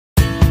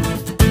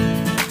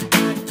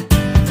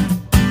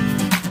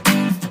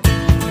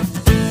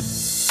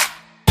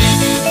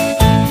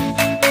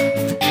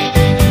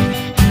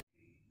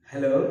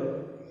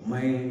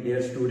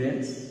dear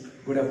students.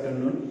 Good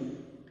afternoon.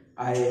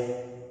 I,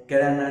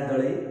 Kerana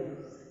Dole,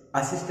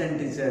 Assistant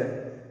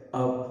Teacher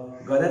of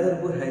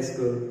Gadadarpur High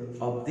School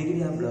of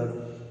Digriya Block,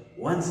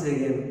 once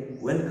again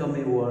welcome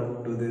you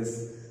all to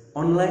this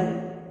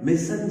online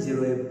Mission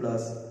 0A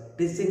Plus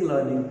teaching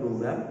learning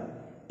program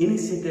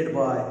initiated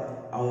by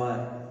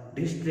our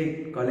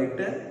District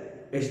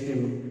Collector,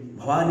 esteemed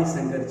Bhavani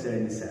Shankar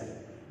Chaini sir,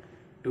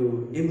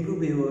 to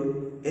improve your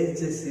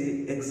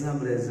HSC exam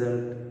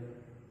result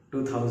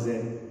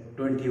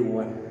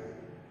 2021.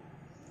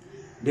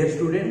 Dear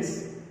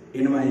students,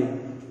 in my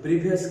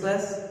previous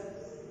class,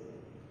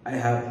 I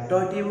have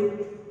taught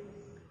you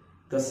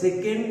the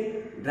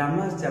second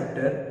grammar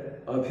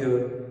chapter of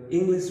your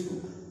English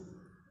book,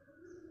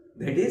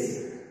 that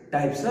is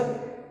types of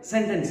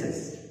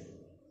sentences,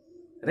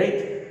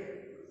 right?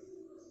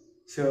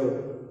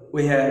 So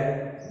we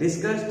have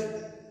discussed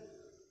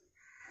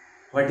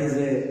what is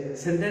a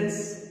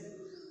sentence,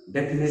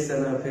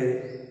 definition of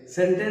a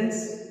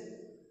sentence,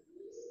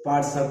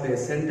 parts of a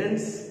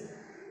sentence,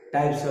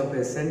 types of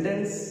a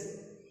sentence,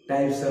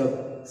 types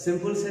of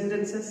simple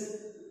sentences,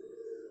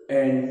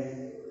 and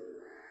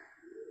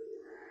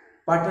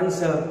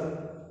patterns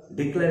of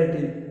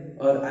declarative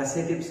or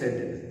assertive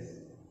sentences,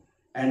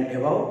 and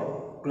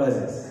about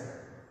clauses.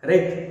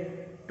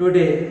 Right?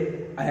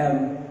 Today I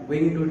am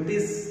going to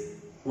teach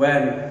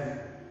one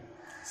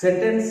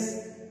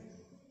sentence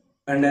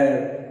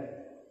under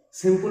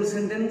simple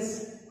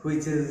sentence,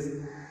 which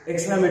is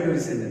exclamatory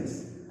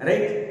sentence,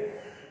 right?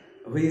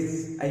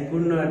 Which I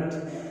could not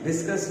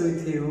discuss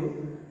with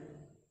you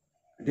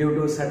due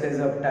to shortage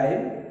of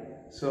time.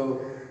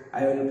 So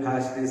I will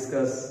first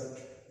discuss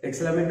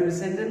exclamatory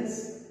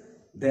sentence,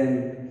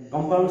 then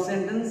compound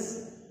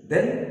sentence,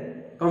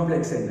 then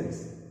complex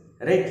sentence,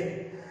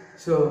 right?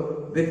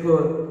 So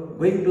before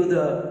going to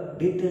the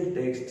detailed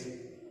text,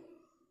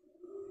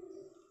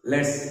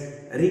 let's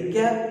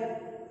recap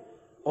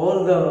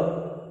all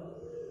the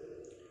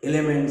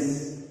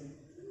elements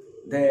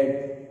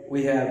that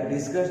we have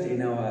discussed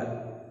in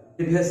our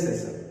previous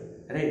session,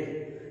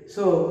 right?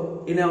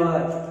 So in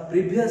our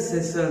previous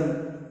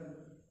session,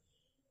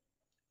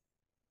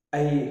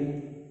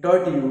 I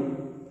taught you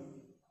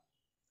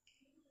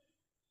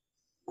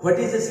what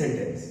is a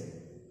sentence.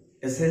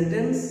 A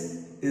sentence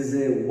is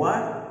a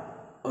word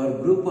or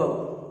group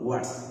of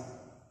words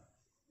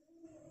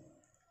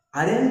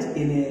arranged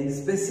in a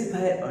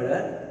specified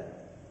order,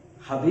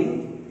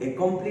 having a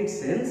complete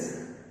sense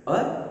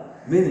or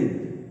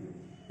meaning,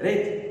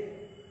 right?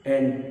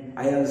 And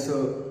I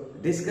also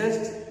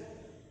discussed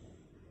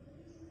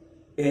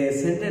a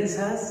sentence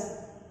has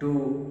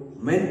two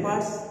main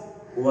parts.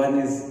 One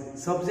is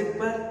subject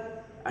part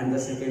and the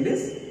second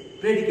is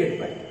predicate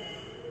part.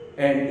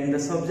 And in the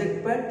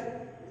subject part,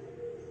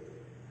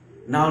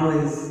 noun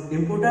is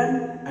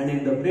important, and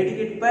in the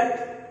predicate part,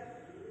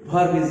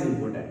 verb is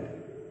important.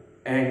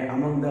 And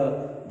among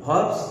the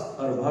verbs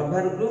or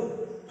verb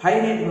group,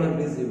 finite verb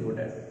is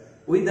important.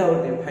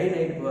 Without a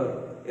finite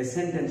verb, a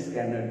sentence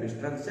cannot be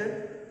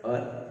structured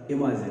or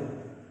imagined,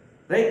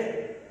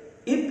 right?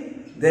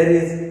 If there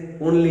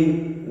is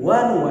only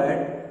one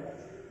word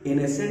in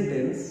a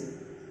sentence,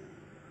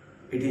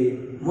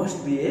 it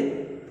must be a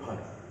verb,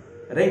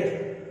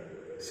 right?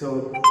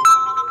 So,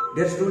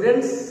 dear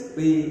students,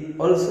 we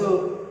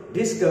also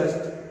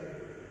discussed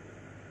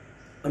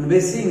on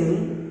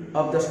basing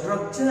of the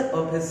structure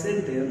of a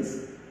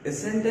sentence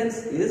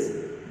is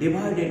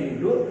divided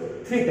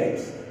into three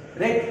types,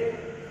 right?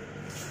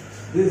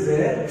 These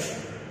are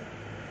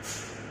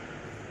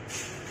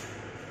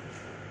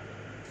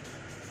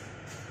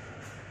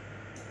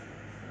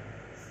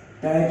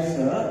types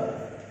of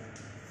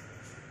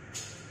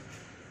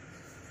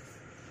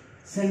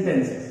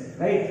sentences,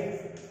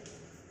 right?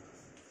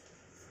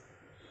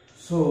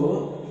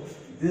 So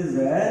these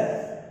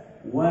are,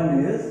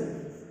 one is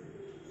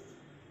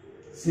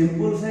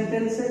simple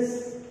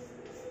sentences,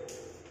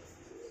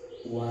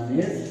 one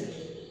is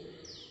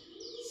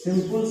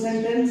simple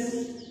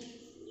sentence,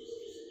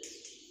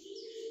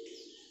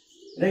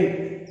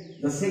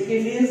 right? The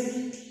second is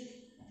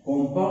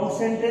compound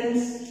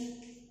sentence,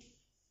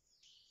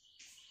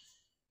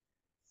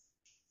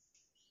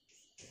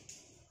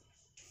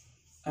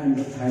 and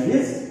the third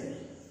is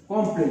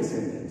complex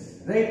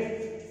sentence, right?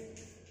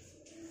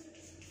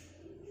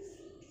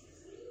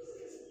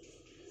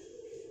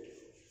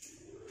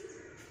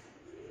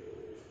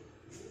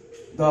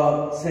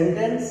 The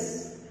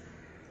sentence,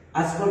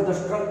 as per the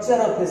structure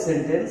of a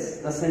sentence,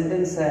 the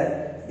sentence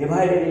are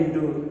divided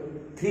into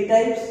three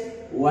types.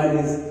 One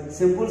is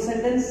simple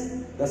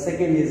sentence, the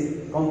second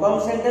is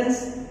compound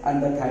sentence,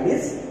 and the third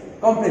is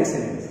complex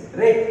sentence,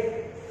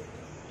 right?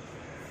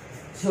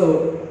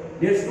 So,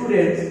 dear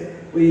students,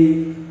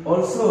 we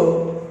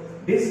also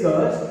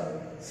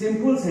discussed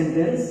simple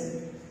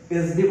sentence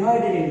is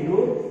divided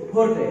into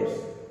four types.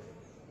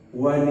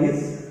 One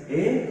is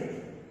a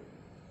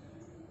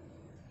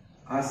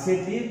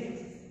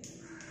assertive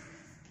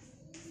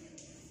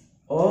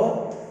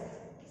or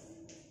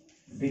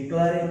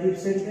declarative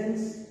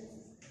sentence,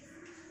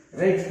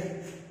 right?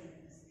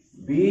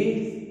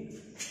 B,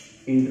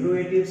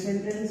 interrogative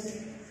sentence,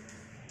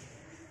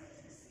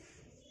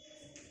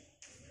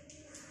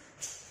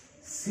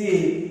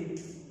 C,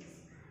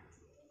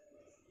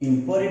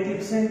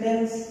 imperative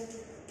sentence,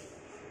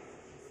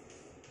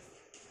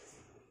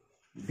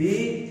 D,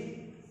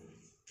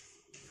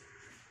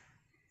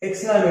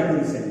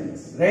 exclamatory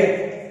sentence, right?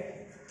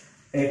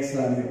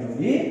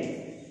 Exclamatory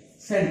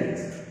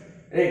sentence,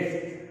 right?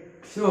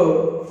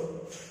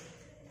 So,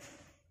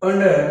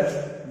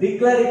 under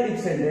declarative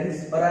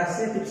sentence or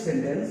assertive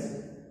sentence,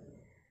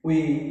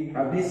 we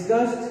have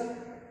discussed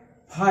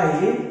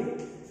 5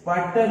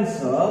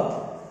 patterns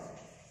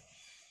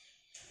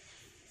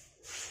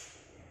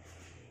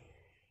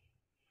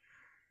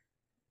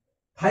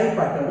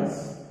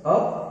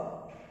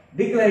of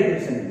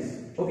declarative sentence.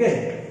 Okay,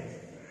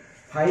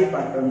 5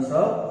 patterns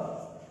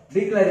of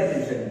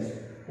declarative sentence.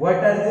 What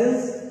are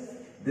these?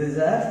 These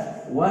are,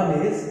 one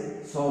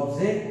is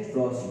subject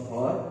plus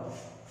verb.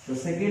 The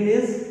second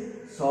is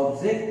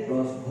subject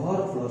plus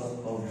verb plus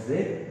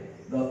object.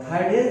 The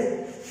third is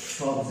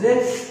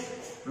subject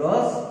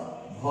plus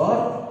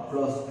verb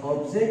plus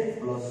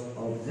object plus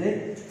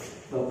object.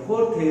 The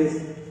fourth is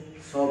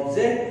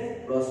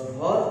subject plus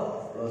verb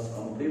plus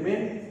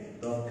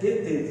complement. The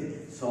fifth is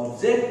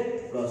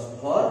subject plus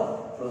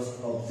verb plus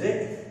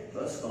object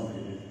plus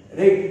complement.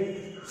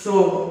 Right?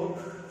 So,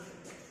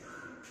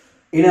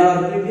 in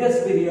our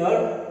previous period,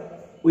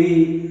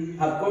 we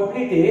have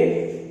completed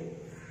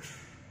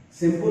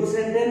simple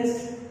sentence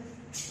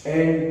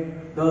and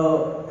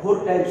the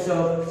 4 types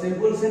of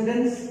simple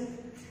sentence,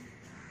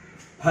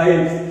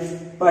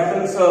 5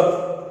 patterns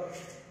of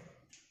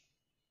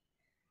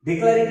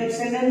declarative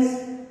sentence.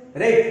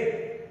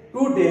 Right?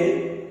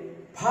 Today,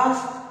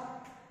 first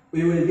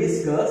we will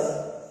discuss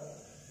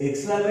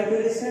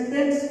exclamatory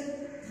sentence,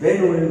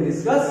 then we will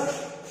discuss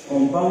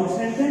compound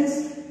sentence,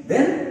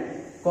 then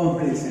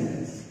complete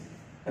sentence.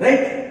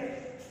 Right?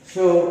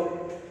 So,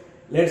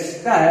 let's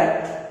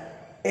start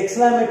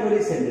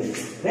exclamatory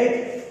sentence.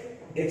 Right?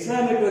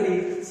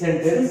 Exclamatory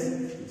sentence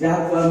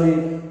जहाँ को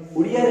हमें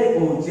उड़िया रे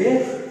पहुँचे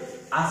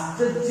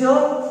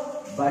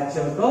आश्चर्यवाचक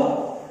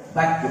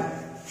वाक्य.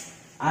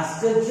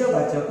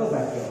 आश्चर्यवाचक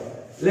वाक्य.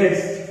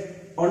 Let's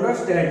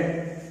understand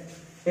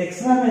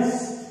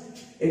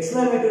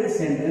exclamatory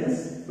sentence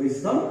with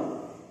some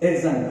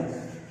examples.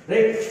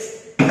 Right?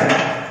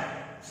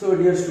 So,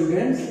 dear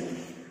students,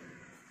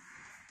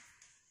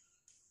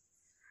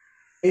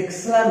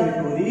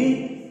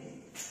 exclamatory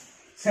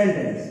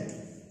sentence,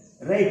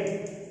 right?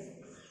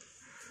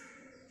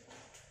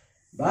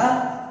 Ba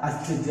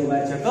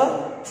आश्चर्यवाचक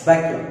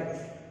वाक्य.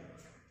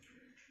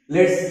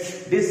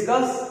 Let's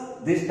discuss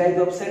this type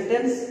of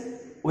sentence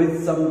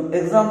with some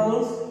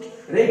examples,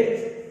 right?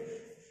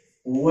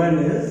 One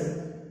is,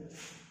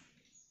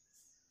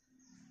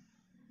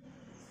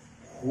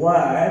 what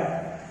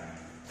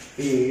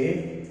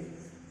a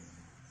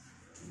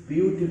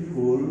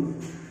beautiful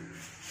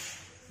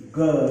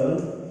girl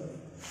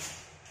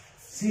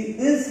she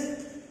is,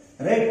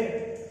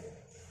 right?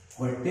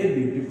 What a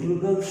beautiful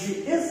girl she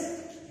is.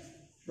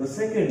 The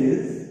second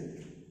is,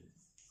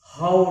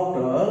 how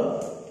tall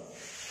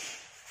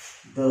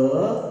the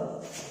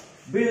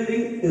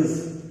building is,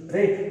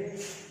 right?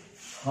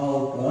 How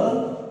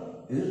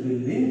tall this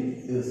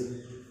building is.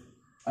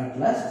 At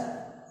last,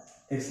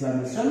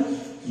 exclamation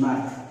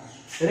mark,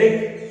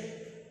 right?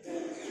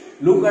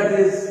 Look at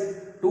these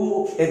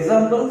 2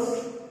 examples.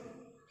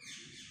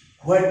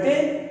 What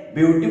a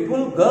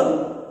beautiful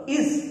girl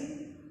is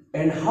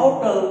and how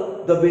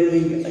tall the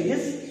building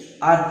is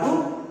are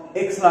 2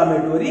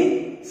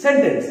 exclamatory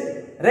sentence,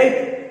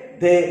 right?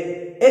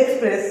 They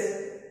express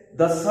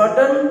the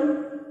certain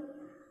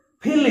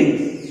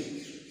feelings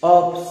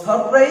of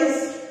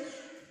surprise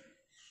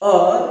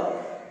or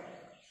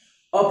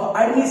of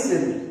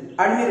admiration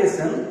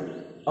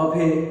of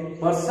a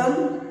person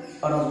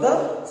or of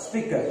the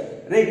speaker,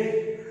 right?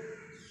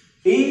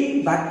 এই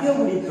বাক্য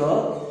গুড়িক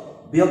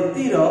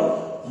ব্যক্তির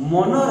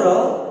মনর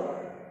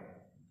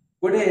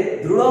গোটে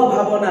দৃঢ়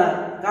ভাবনা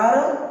car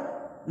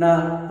ना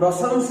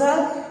प्रशंसा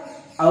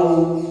आउ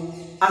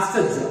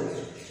आश्चर्य.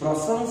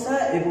 प्रशंसा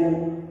एवं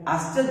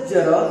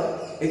आश्चर्यर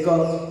एक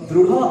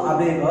दृढ़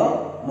आवेग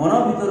मन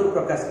भीतर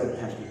प्रकाश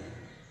करता है.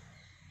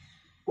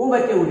 को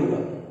वाक्य गुड़िक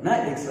ना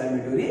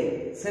एक्सक्लेमेटरी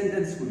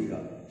सेंटेंस गुड़िक.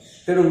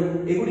 तेणु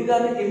एगुड़िक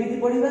आम केमिति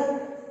पढ़िबा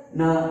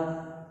ना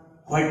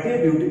what a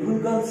beautiful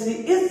girl she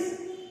is,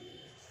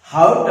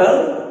 how tall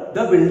the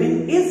building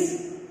is.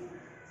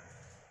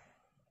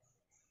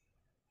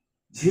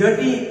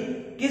 झीटी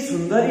कि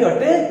सुंदरी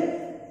अटे,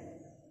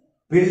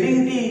 बिल्डिंग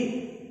टी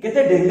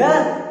केते डेंगा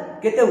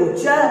केते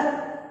उच्चा,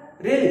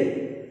 really.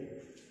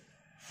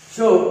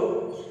 So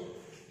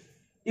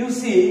you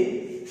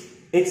see,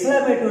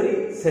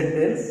 exclamatory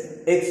sentence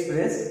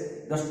express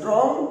the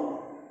strong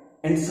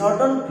and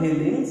certain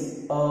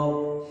feelings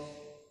of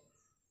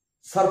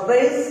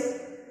surprise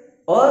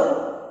or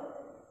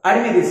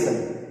admiration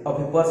of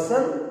a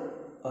person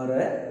or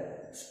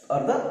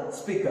the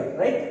speaker,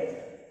 right?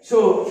 So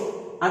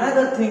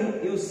another thing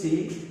you see,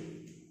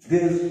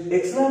 this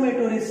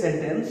exclamatory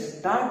sentence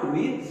start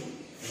with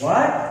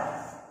what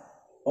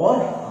or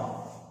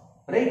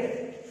how,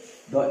 right?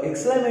 The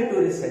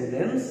exclamatory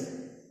sentence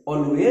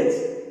always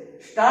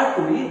start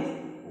with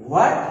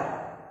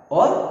what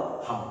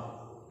or how,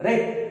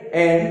 right?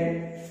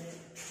 And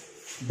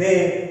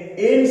they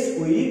ends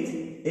with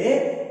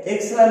a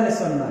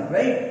exclamation mark,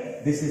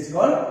 right? This is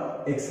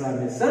called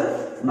exclamation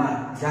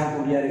mark, जहाँ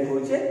ओडिया रे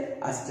कहूचे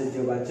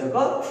आश्चर्यवाचक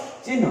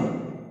चिन्ह.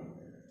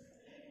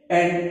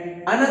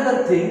 And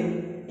another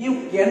thing,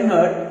 you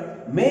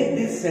cannot make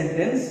this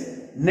sentence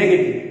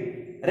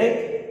negative,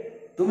 right?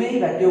 तुम्हें ही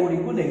वाक्य गुड़ी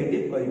को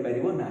negative करि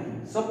परिबो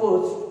नाही.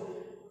 Suppose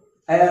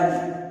I am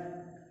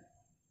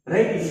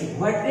writing,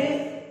 what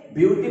a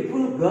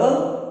beautiful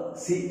girl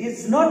she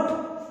is not.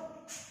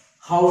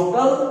 How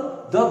tall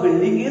the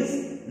building is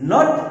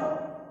not.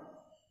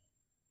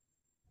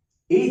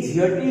 ए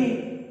झियटी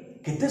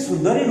केते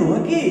सुंदरी नुह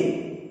कि,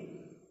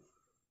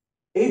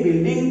 ए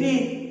बिल्डिंग टी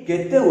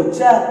केते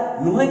उच्चा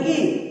नुह कि,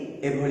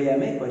 एभली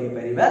आमे करि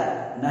परिबा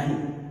नाही,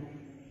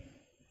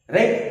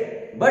 right?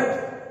 But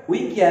we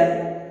can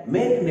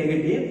make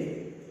negative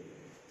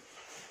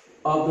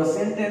of the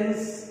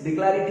sentence,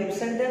 declarative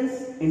sentence,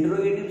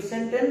 interrogative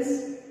sentence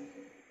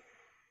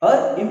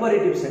or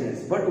imperative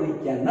sentence, but we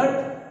cannot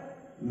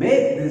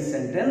make this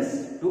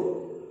sentence to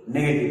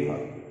negative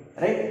form,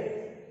 right?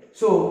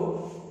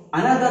 So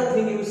another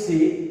thing you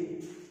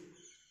see,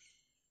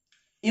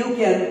 you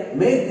can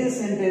make this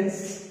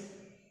sentence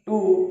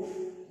to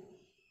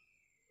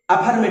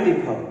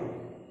affirmative form,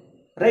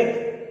 right?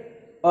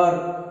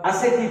 Or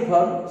assertive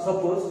form.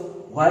 Suppose,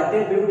 what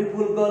a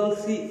beautiful girl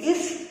she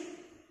is.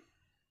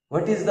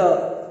 What is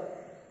the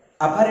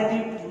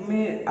affirmative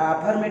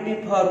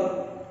form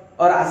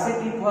or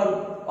assertive form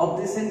of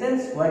this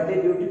sentence? What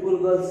a beautiful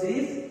girl she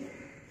is.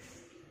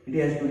 It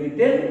has to be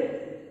written,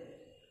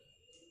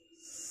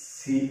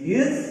 she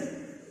is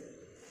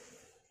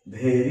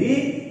very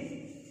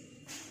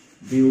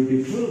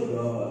beautiful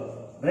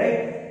girl, right?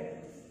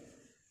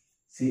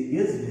 She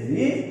is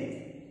very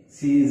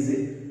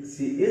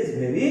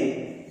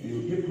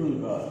beautiful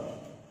girl,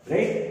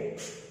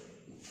 right?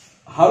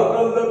 How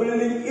tall the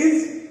building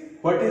is?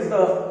 What is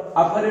the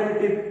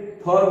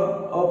affirmative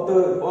form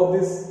of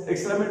this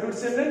exclamatory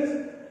sentence?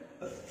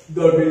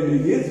 The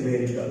building is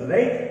very tall,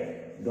 right?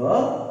 The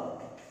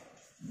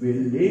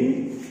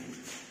building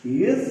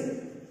is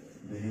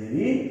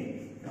very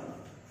tall,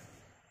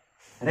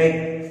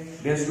 right?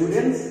 Dear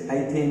students,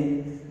 I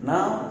think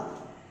now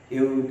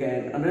you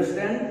can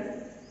understand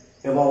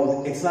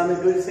about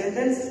exclamatory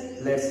sentence.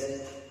 Let's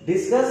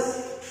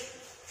discuss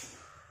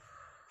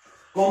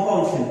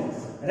compound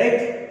sentence,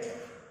 right?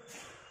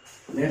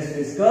 Let's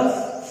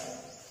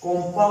discuss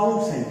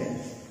compound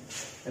sentence,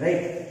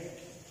 right?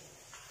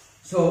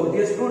 So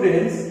dear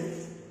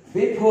students,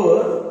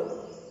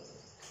 before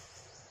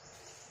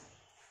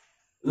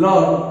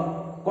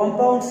learn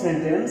compound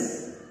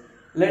sentence,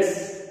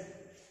 let's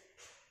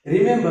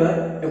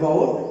remember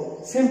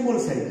about simple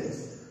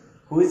sentence,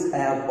 which I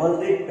have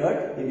already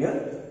taught in your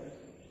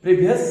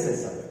previous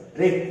session,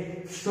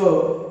 right?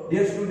 So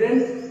dear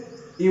students,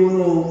 you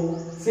know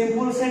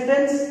simple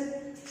sentence.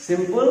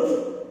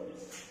 Simple,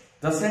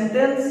 the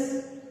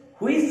sentence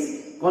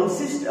which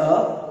consists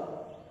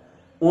of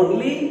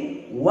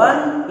only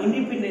one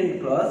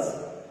independent clause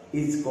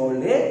is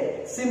called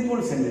a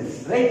simple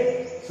sentence,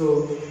 right?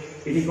 So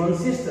it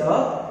consists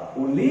of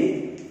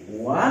only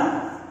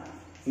one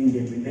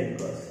independent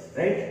clause,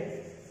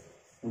 right?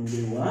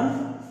 Only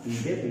one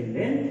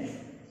independent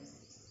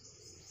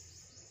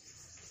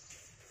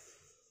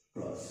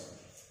clause,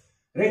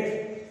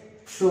 right?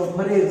 So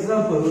for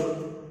example,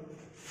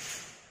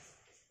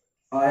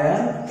 I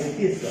am a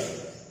teacher,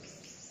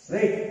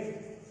 right?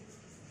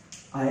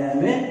 I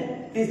am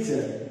a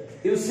teacher.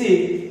 You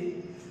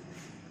see,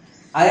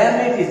 I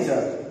am a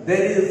teacher.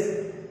 There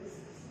is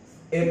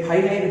a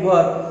finite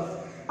verb.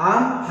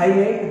 Am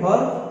finite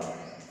verb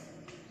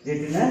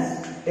written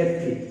as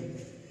FT.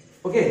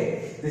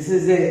 Okay, this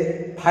is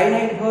a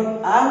finite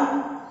verb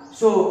am.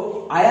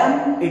 So I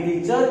am a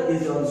teacher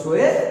is also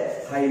a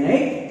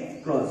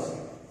finite clause,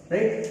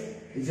 right?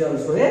 It is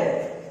also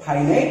a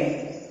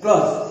finite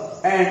clause.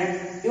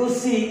 And you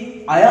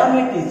see, I am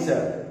a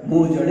teacher.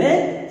 Mu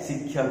jane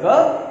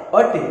shikshyaka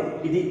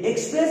ate. It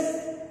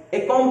express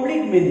a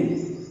complete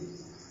meaning.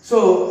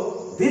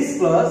 So this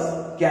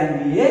clause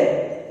can be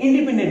a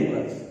independent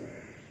clause.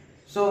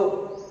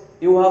 So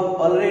you have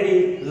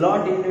already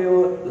learned in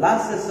your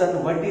last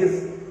session what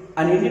is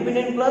an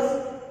independent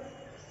clause.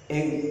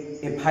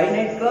 A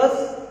finite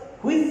clause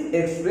which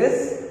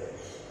express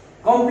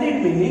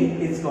complete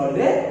meaning is called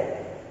a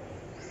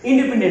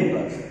independent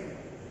clause.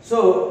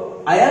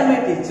 So I am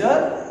a teacher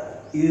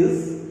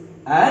is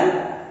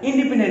an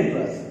independent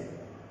clause,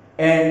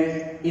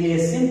 and in a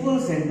simple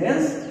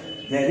sentence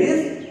there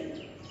is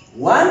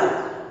one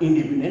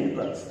independent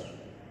clause,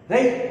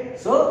 right?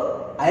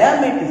 So I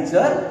am a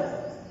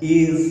teacher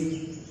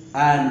is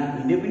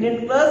an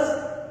independent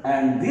clause,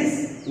 and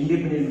this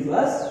independent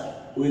clause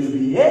will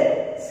be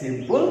a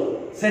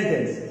simple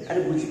sentence.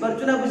 अरे बुझी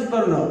पारछु ना बुझी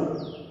पारुनो?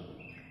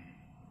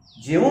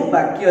 जेउ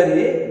वाक्य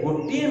रे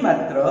गोटिए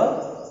मात्र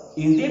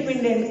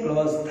independent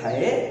clause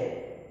थाए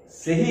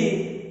सही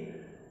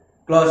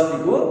clause T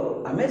को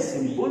आमे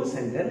सिंपल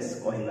सेंटेंस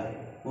कहला।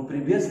 मो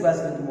प्रीवियस क्लास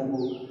में तुमको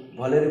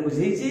भले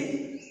बुझेछि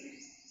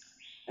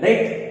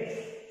right.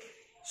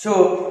 So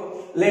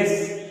let's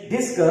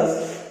discuss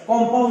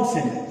compound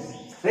sentence,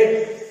 right?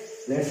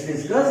 Let's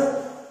discuss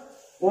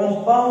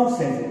compound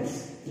sentence,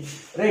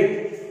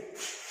 right?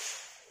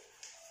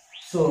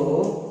 So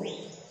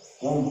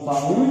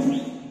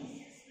compound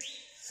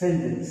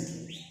sentence,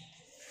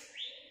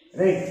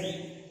 right?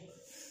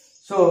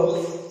 So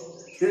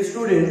dear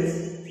students,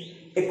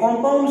 a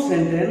compound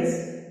sentence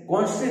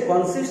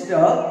consists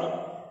of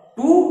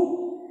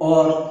two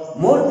or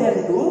more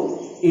than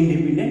two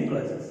independent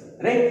clauses,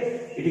 right?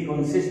 It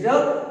consists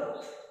of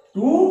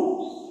two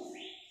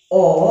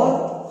or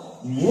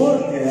more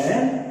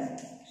than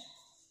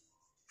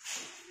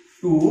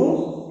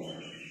two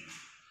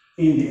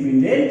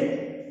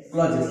independent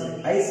clauses.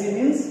 IC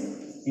means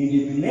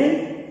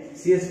independent,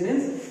 CS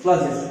means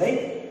clauses,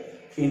 right?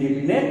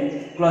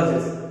 Independent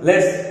clauses.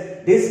 Let's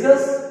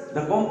discuss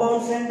the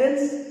compound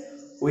sentence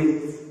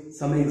with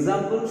some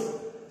examples.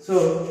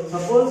 So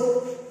suppose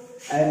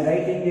I am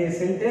writing a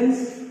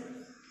sentence,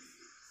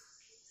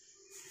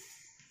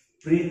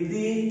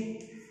 Preeti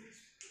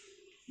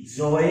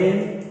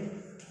joined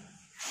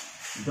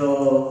the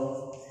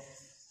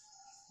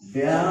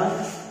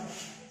dance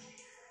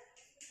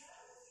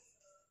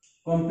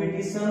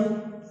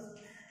competition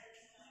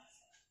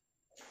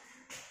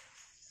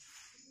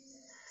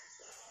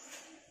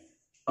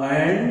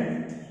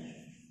and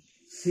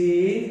she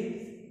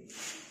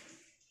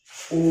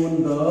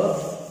won the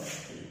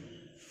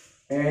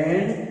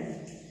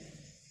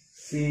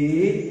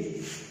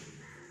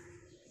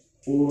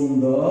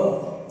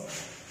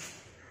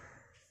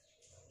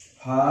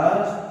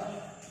first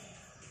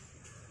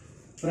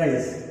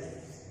prize,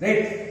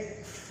 right?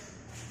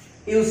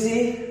 You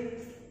see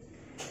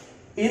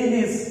in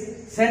this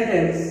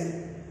sentence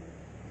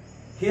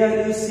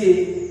here you see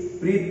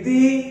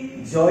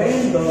Preeti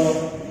joined the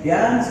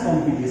dance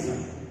competition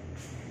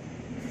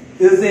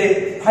is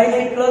a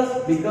finite clause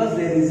because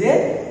there is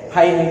a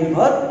finite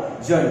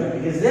verb join.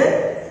 It is a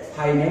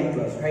finite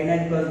clause.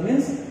 Finite clause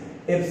means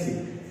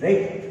FC,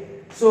 right?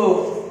 So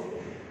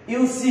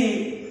you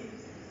see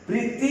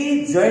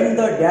Preeti joined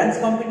the dance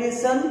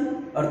competition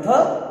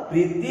अर्थात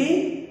प्रीति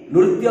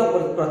नृत्य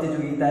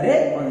प्रतियोगिता रे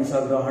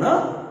अंशग्रहण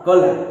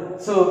कला.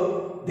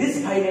 So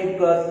this finite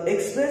clause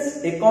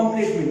express a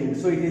complete meaning.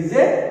 So it is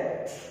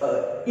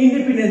a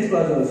independent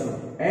clause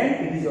also,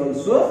 and it is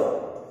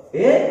also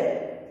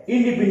a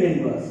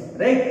independent clause,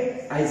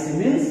 right? IC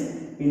means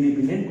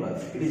independent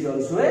clause. It is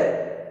also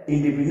a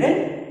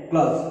independent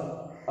clause.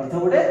 अर्थ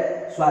गोटे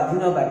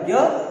स्वाधीन वाक्य.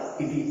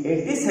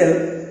 It itself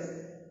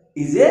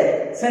is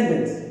a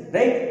sentence,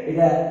 right?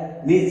 इटा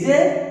निजे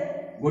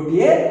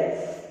गोटे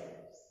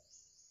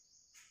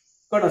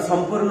कौन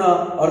संपूर्ण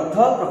अर्थ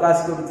प्रकाश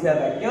करुथिया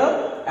वाक्य.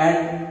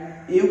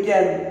 And you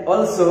can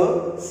also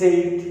say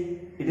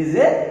it is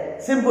a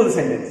simple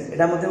sentence.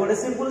 एटा मते गोटे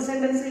सिंपल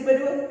सेंटेंस ही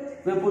परिबो.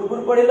 तुम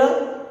पूर्व पढिलो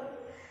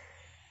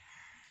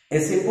a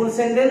simple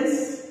sentence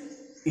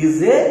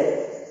is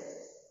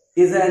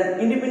an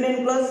independent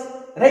clause,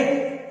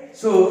 right?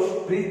 So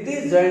Preeti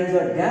joined the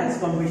dance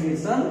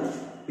competition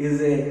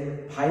is a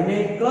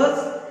finite clause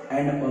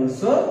and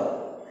also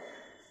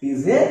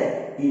is a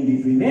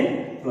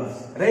independent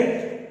clause, right?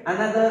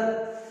 Another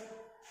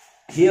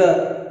here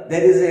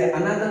there is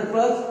another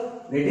clause,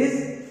 that is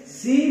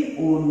she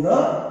won the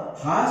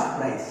first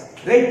prize,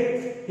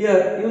 right?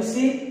 Here you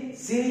see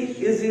she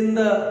is in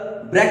the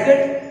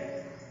bracket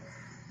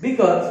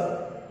because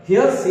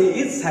here she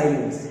is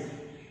silent.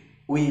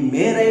 We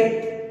may write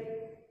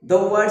the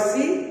word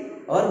she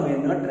or may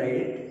not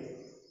write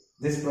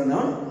this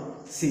pronoun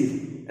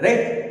she,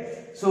 right?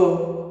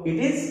 So it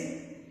is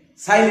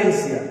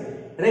silence here,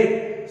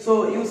 right?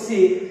 So you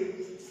see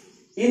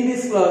in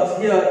this clause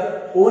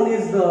here own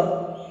is the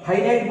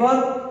finite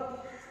verb,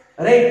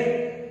 right?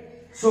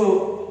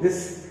 So this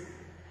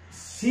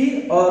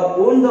she or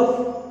own the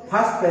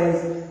first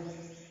prize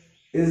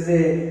is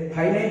a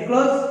finite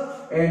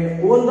clause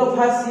and own the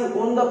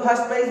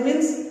first prize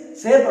means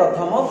se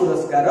prathama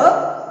puraskar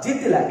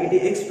jitila.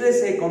 It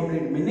express a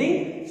complete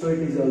meaning, so it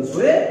is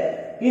also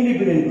a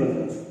independent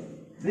clause.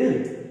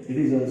 Really, it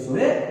is also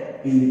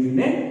a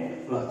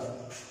independent clause.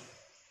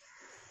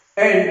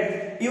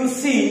 And you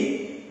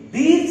see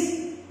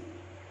these,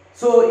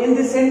 so in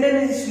this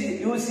sentence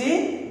you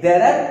see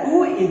there are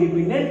two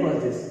independent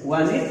clauses.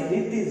 One is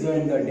Preeti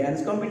joined the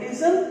dance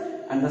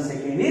competition and the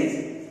second is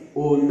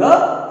won the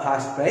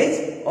first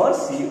prize or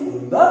she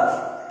won the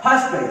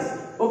first prize.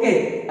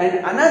 Okay, and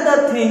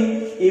another thing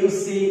you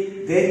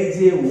see there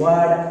is a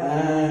word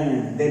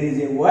and, there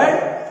is a word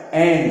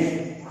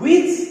and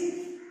which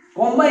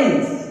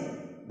combines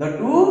the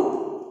two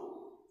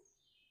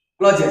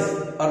clauses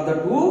or the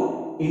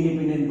two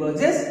independent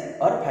clauses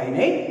or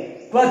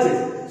finite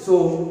clauses.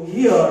 So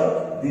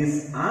here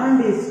this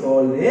and is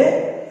called a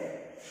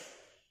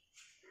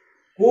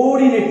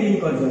coordinating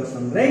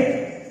conjunction, right?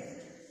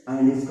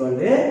 And is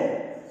called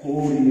a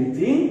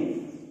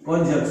coordinating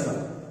conjunction.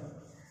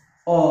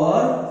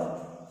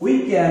 or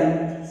we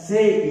can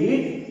say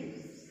it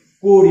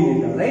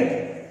coordinator,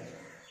 right?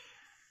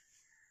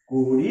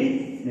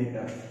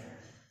 Coordinator.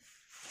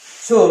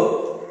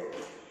 So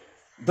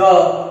the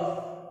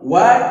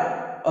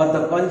word or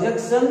the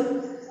conjunction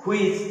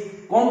which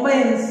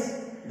combines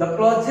the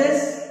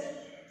clauses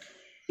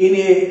in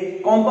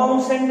a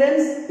compound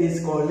sentence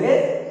is called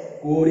a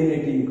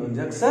coordinating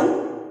conjunction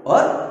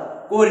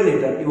or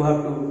coordinator. You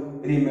have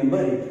to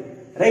remember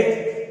it,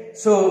 right?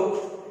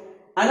 So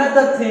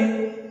another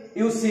thing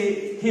you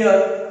see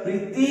here,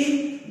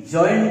 Preeti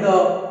joined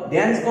the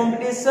dance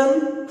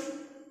competition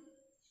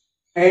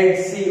and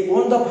she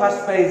won the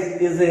first prize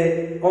is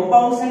a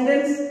compound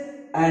sentence,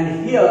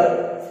 and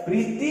here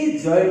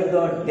Preeti joined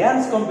the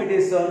dance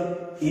competition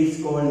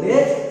is called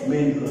a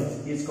main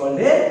clause. It's called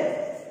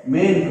a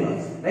main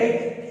clause,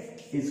 right?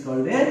 It's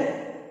called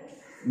a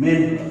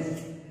main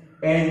clause.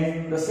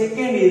 And the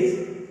second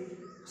is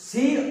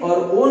she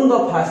or won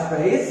the first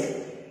prize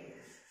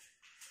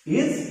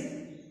is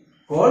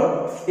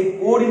called a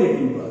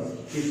coordinating clause.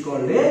 It's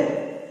called a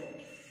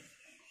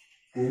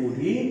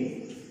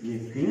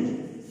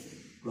coordinating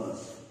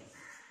clause,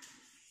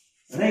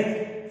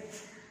 right?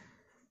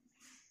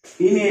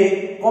 In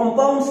a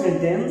compound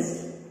sentence,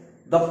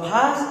 the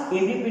first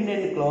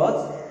independent clause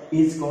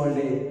is called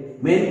a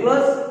main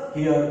clause.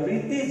 Here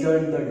Preeti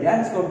joined the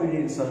dance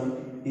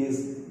competition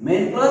is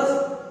main clause,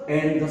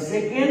 and the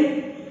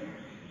second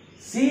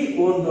she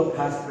won the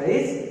first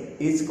prize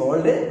is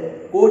called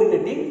a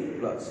coordinating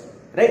clause,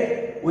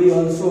 right? We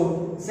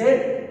also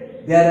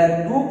said there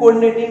are two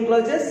coordinating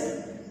clauses.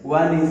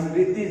 One is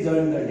Preeti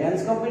joined the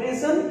dance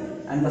competition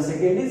and the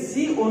second is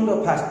she won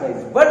the first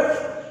prize. But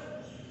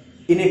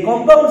in a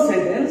compound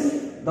sentence,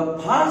 the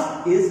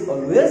first is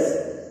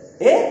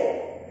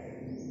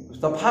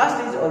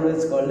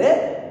always called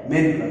a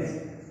main clause,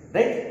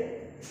 right?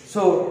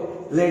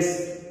 So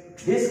let's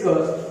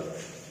discuss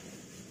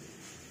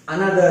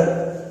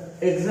another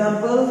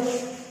example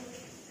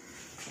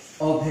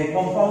of a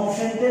compound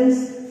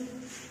sentence.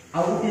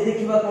 Now we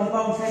देखिबा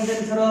compound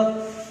sentence रो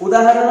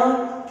उदाहरण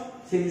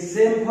से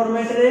same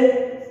format रे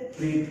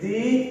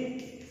Preeti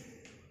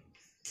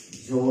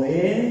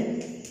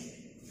joined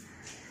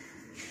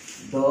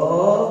the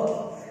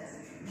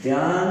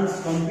dance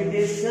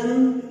competition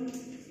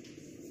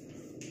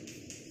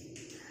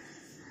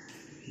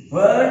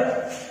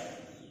but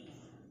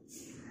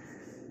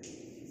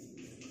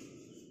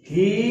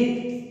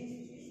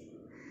he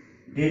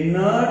did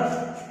not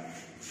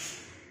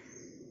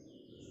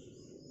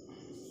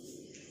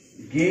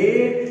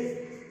get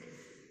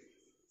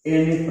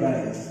any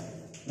prize,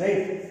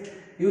 right?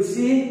 You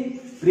see,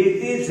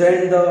 Preeti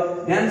joined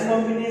the dance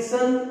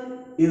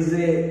competition is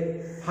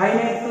a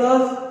finite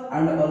clause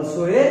and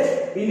also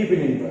a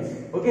independent clause.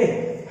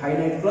 Okay,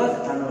 finite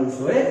clause and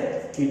also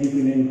a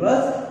independent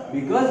clause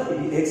because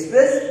it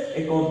express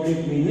a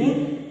complete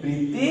meaning.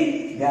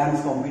 Preeti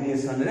dance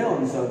competition re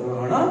answer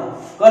grahana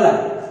kala,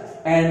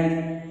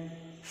 and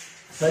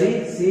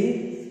sorry,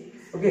 she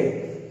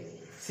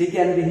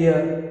can be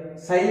here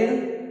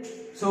silent.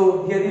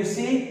 So here you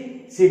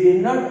see she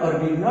did not or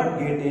did not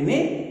get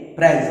any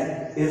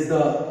prize is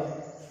the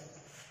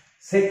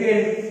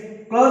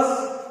second clause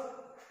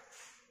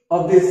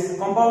of this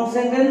compound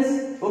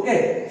sentence.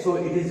 Okay, so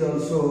it is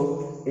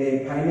also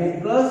a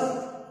finite clause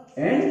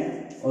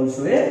and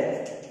also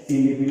a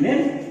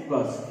independent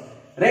clause,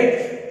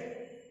 right?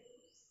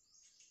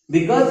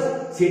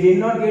 Because she did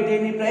not get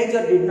any prize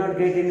or did not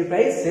get any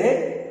prize,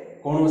 say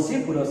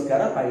konosi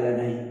puraskara paila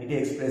nahi. It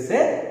expresses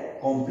a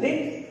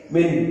complete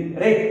meaning,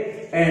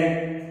 right?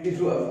 And it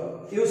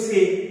you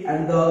see,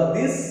 and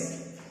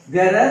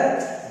there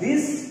are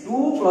these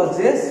two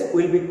clauses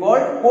will be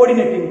called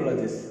coordinating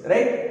clauses,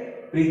 right?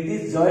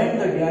 Preeti joined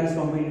the dance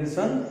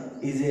competition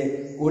is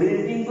a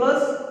coordinating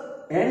clause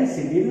and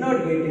she did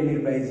not get any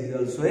prize is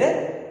also a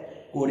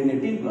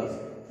coordinating clause.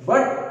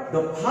 But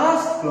the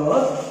first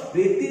clause,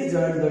 Preeti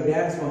joined the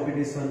dance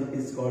competition,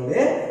 is called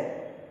a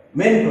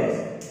main clause,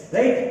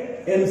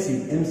 right?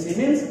 MC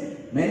means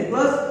main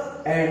clause,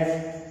 and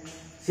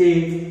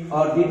she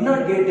or did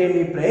not get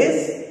any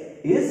prize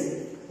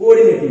is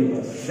coordinating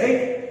clause,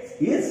 right?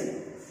 Is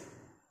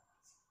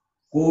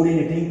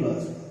coordinating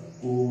clause.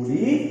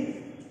 Coordinating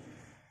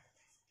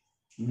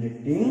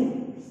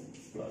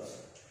clause,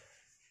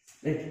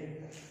 right?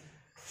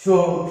 So,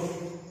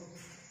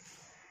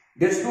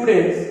 dear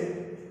students,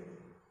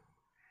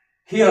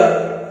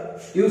 here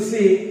you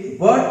see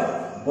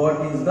but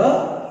is the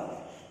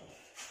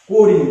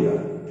coordinator.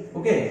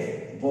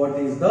 Okay, but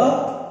is the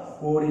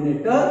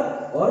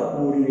coordinator or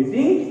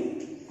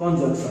coordinating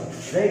conjunction,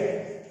 right?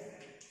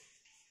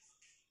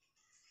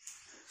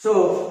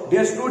 So,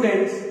 dear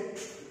students,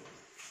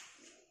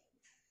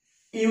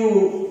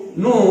 you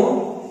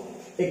know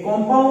a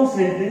compound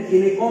sentence.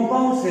 In a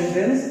compound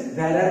sentence,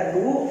 there are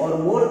two or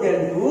more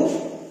than two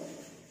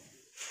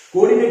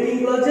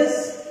coordinating clauses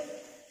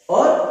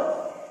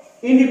or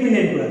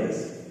independent clauses,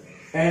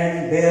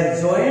 and they are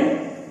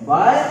joined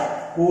by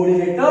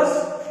coordinators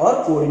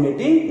or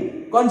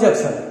coordinating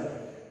conjunction,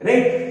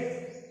 right?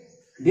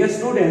 Dear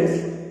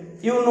students,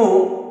 you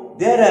know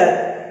there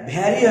are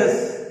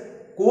various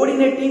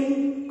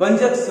coordinating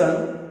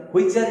conjunction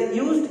which are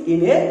used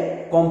in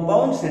a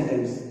compound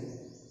sentence.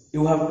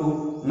 You have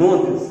to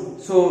know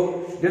this.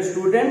 So, dear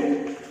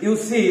student, you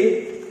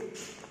see,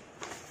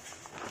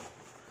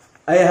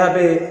 I have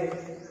a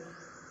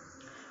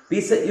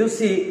piece. You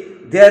see,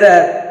 there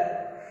are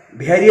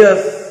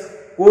various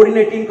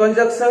coordinating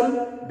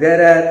conjunction.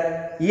 There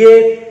are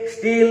yet,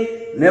 still,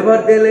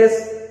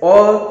 nevertheless,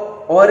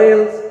 or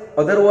else,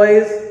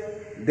 otherwise,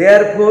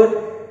 therefore,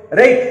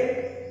 right?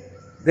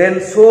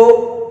 Then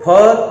so,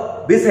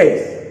 for,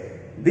 besides.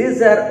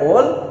 These are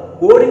all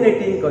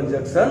coordinating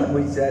conjunction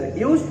which are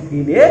used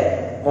in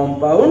a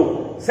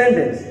compound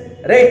sentence,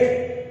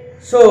 right?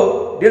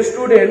 So, dear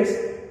students,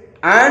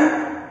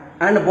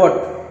 and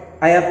but,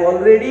 I have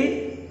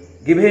already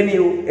given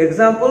you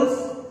examples,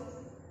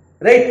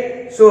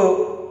 right?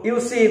 So, you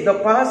see the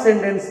past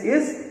sentence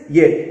is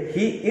yet.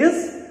 He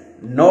is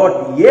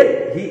not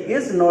yet, he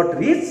is not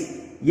rich,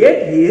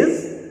 yet he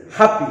is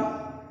happy,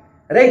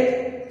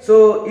 right?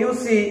 So, you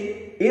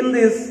see in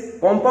this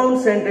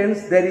compound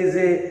sentence there is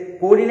a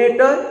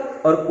coordinator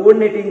or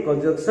coordinating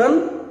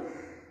conjunction.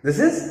 This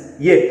is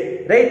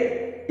yet,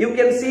 right? You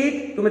can see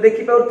it. तुमे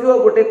देखि पाउथियो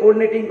गोटे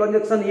coordinating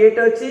conjunction yet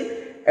अछि,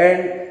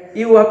 and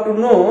you have to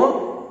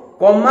know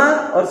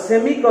comma or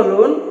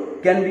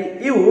semicolon can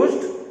be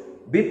used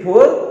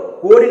before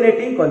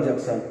coordinating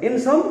conjunction in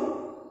some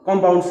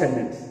compound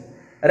sentence,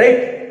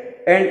 right?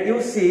 And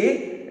you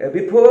see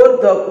before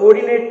the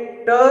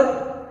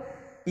coordinator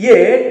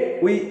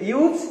yet we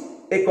use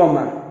a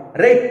comma,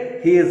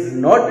 right? He is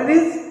not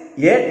rich,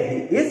 yet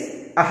he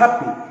is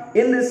happy.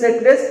 In this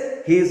sentence,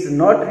 he is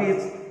not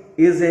rich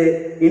is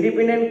a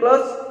independent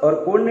clause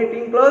or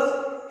coordinating clause.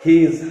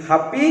 He is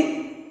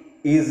happy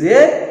is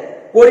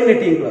a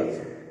coordinating clause,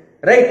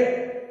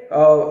 right?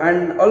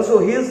 And also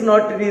he is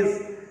not rich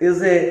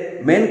is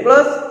a main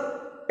clause,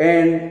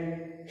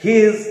 and he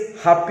is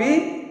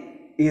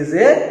happy is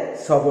a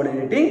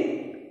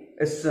subordinating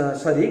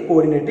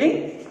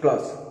coordinating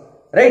clause,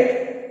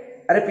 right?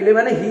 अरे पिले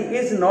माने he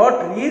is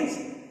not rich,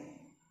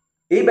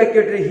 ए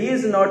वाक्य रे he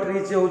is not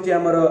rich होची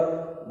हमर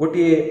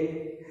गोटिए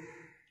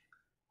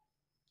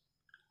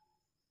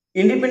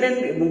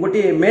independent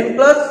गोटिए main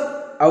clause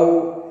आउ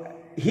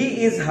he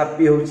is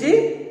happy होची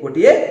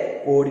गोटिए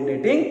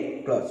coordinating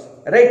clause,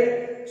 right?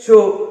 So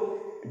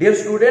dear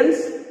students,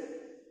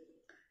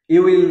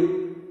 you will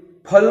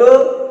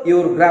follow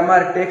your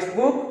grammar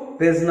textbook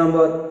page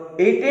number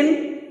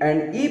 18,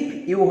 and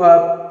if you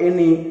have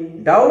any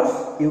doubts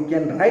you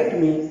can write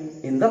me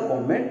in the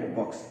comment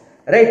box,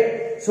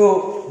 right?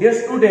 So dear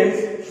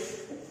students,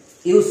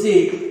 you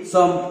see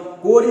some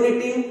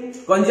coordinating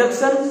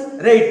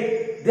conjunctions, right?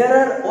 There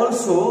are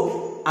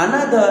also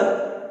another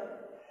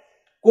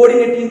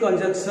coordinating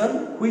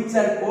conjunction which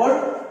are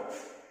called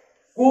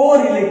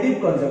correlative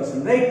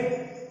conjunction,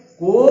 right?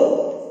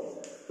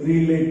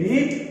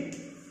 Correlative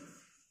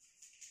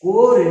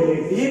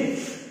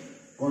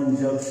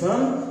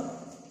conjunction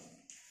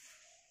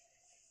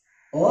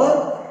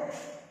or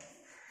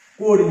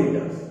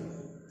coordinators,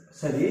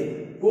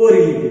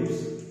 correlatives,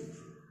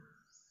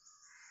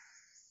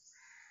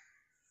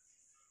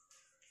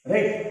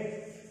 right?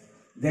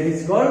 That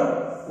is called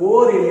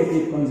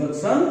correlative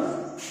conjunction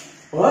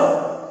or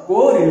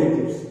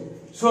correlatives.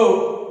 So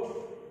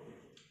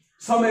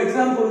some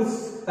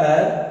examples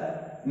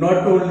are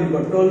not only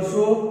but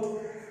also,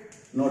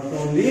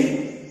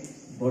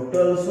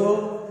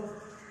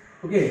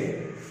 okay,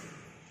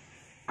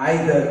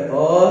 either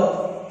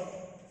or,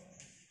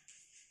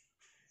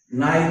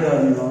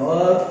 neither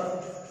nor,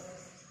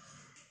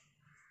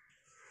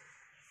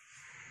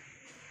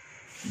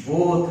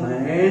 both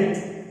and,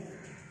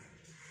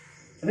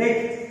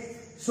 right?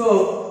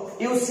 So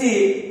you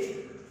see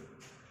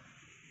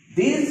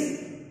these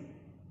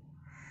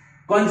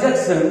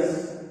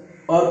conjunctions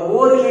or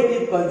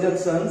correlative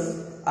conjunctions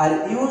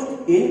are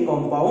used in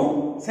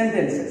compound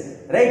sentences,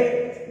 right?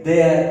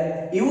 They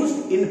are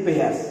used in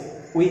pairs.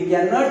 We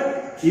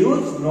cannot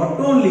use not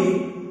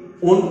only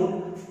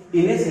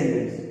in a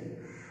sentence.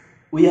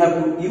 We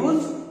have to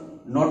use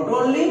not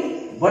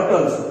only but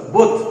also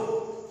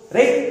both,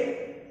 right?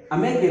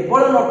 आमे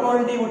केवल not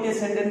only गोटे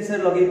sentence रे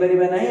लगै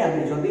परिबा नाही,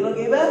 आमे जदी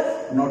लगैबा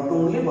not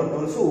only but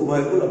also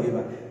उभय को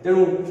लगैबा.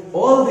 तेनु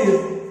all these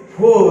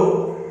four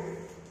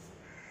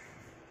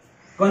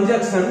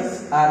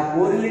conjunctions are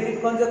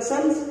correlative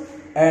conjunctions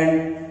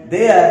and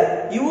they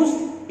are used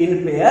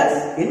in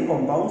pairs in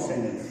compound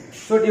sentence.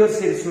 So dear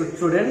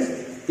students,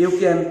 you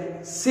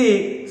can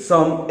see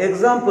some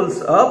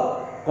examples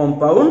of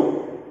compound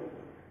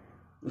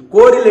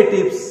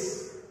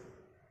correlatives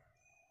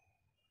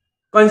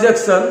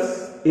conjunctions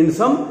in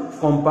some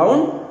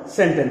compound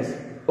sentence.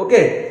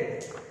 Okay,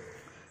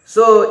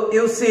 so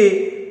you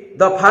see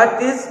the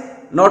fact is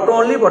not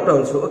only but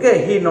also.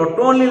 Okay, he not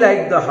only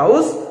liked the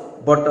house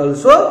but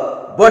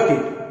also bought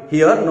it.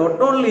 Here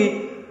not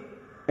only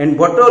and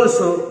but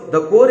also,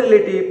 the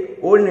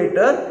correlative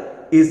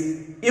coordinator is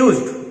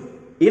used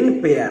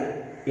in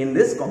pair in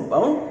this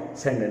compound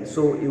sentence.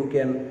 So you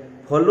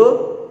can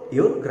follow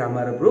your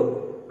grammar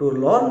book to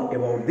learn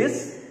about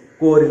this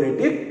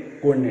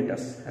correlative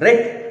coordinators,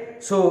 right?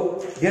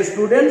 So dear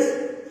students,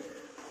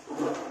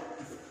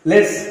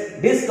 let's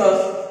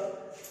discuss.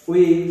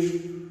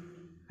 We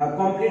have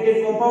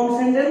completed compound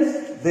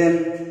sentence,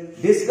 then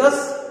discuss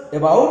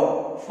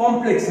about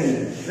complex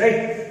sentence,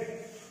 right?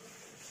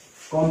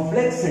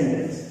 Complex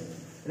sentence,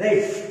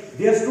 right?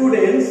 Dear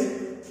students,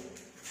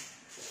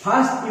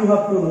 first you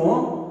have to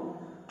know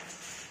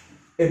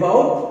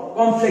about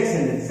complex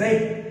sentence,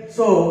 right?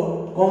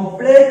 So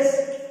complex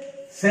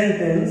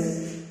sentence,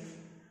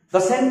 the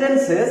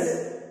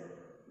sentences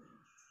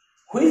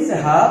which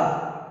have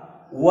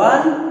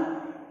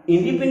one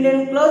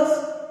independent clause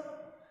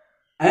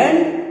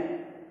and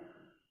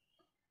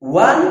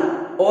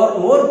one or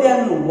more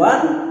than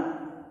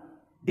one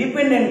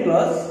dependent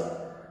clause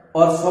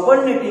or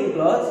subordinating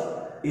clause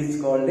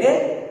is called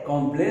a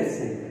complex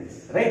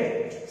sentence,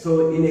 right?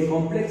 So in a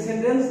complex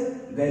sentence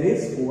there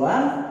is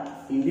one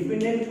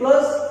independent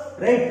clause,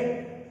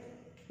 right?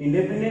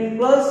 Independent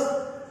clause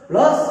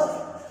plus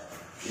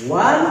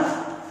one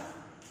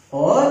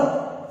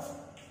or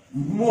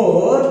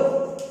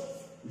more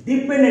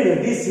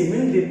dependent, DC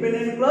means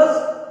dependent clause,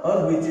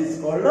 or which is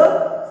called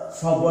a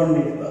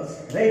subordinate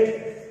clause,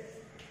 right?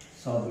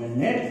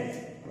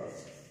 Subordinate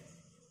clause.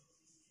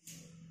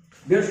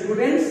 Dear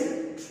students,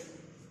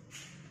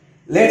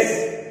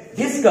 let's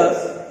discuss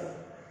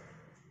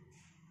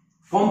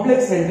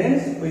complex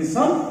sentence with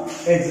some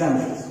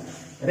examples,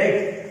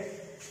 right?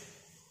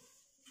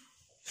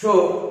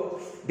 So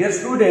dear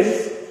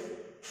students,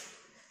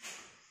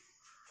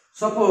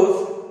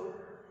 suppose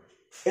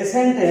a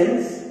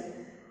sentence,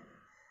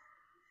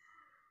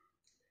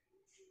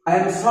 I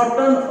am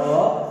certain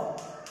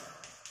of,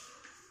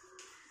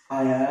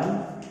 I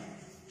am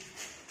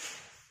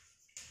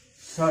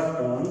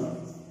certain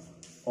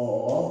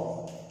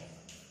of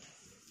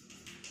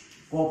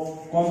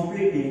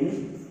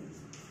completing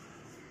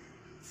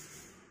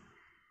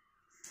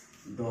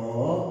the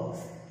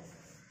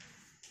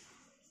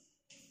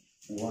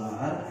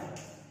work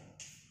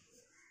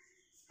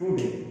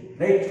today,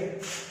 right?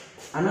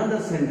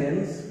 Another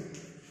sentence,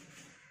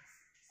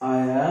 I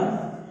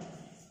am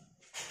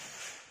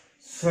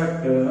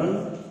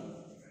certain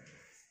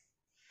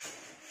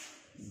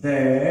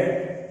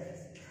that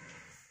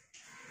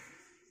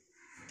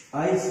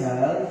I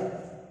shall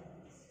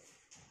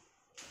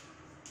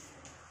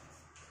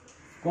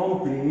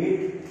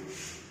complete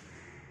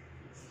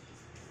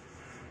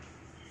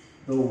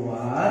the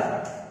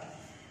work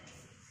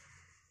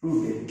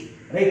today,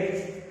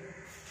 right?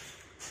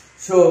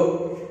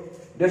 So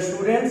dear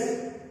students,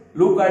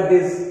 look at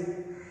this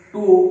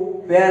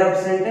two pair of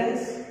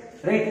sentence,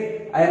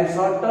 right? I am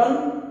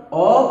certain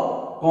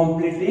of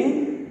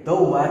completing the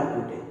work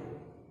today.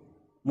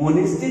 ମୁଁ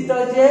ନିଶ୍ଚିତ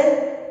ଯେ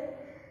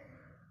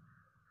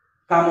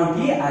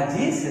କାମଟି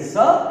ଆଜି ଶେଷ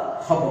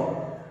ହେବ.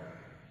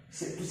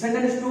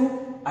 Sentence 2,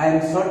 I am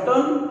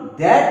certain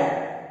that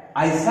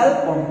I shall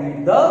complete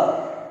the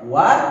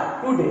work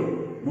today.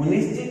 ମୁଁ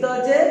ନିଶ୍ଚିତ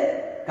ଯେ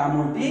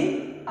କାମଟି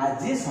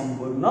ଆଜି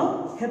ସମ୍ପୂର୍ଣ୍ଣ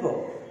ହେବ.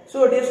 So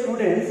dear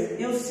students,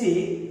 you see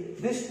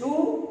these two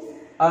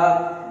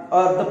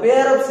the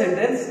pair of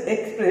sentence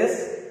express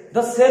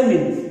the same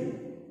meaning.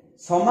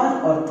 समान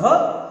अर्थ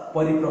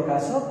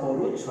परिप्रकाश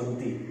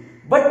करुछन्ति.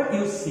 But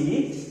you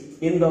see,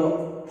 in the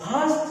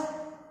first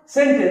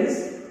sentence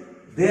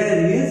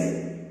there is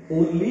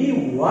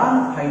only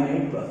one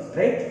finite clause,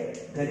 right?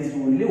 There is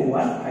only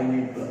one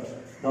finite clause.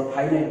 The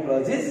finite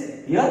clause is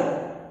here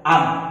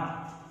am.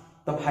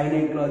 The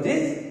finite clause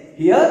is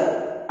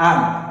here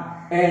am.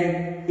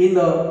 And in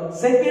the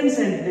second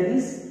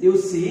sentence you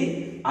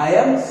see, I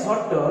am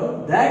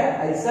certain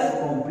that I shall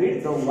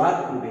complete the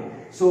work today.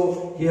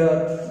 So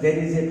here there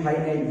is a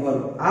finite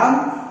verb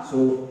am.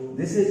 So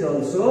this is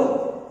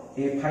also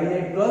a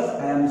finite clause.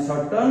 I am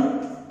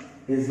certain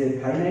is a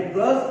finite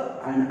clause.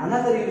 And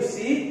another you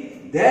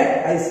see,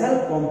 that I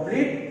shall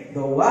complete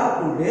the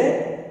work today.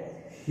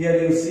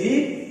 Here you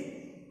see,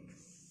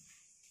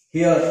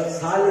 here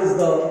shall is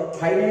the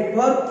finite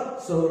verb.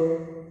 So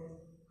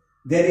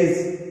there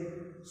is,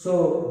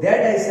 so that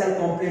I shall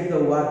complete the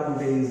work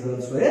today is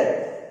also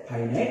a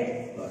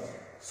finite clause.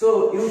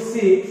 So you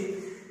see,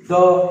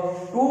 the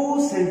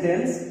two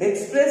sentences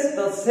express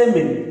the same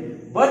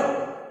meaning,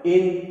 but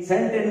in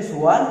sentence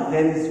 1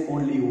 there is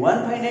only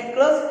one finite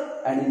clause,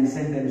 and in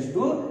sentence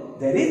 2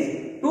 there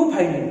is two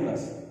finite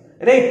clause,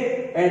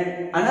 right?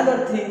 And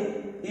another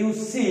thing you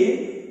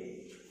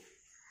see,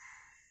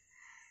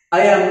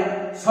 I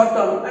am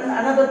certain, and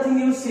another thing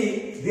you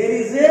see, there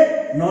is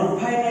a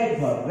non-finite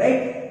verb,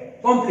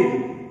 right?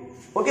 Completing.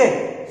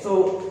 Okay,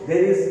 so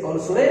there is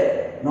also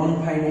a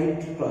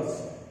non-finite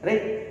clause,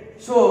 right?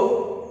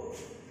 So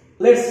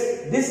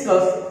let's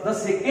discuss the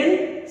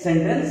second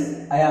sentence.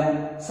 I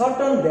am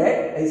certain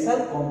that I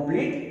shall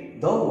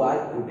complete the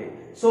work today.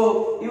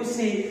 So you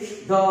see,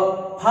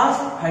 the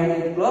first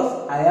finite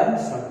clause I am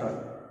certain.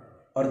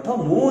 अर्थ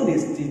मु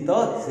निश्चित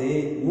जे,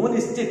 मु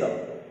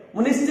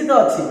निश्चित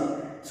अछि.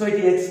 So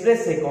it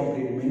express a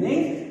complete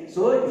meaning.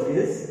 So it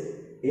is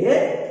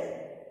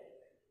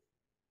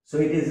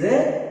a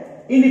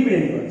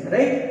independent clause,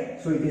 right?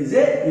 So it is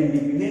a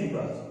independent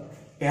clause.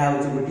 यह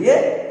होची गोटिए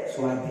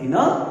स्वाधीन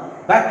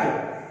वाक्य,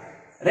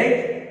 right?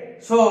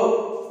 So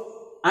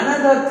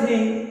another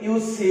thing you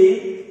see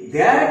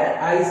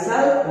that I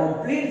shall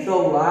complete the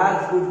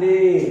work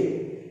today.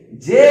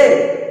 जे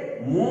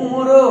मु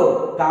मोरो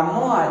काम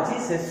आज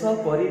शेष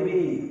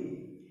करिबी.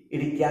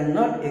 It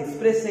cannot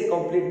express a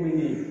complete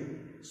meaning.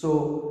 So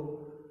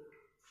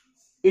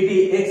it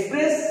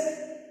express,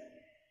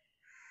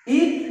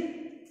 if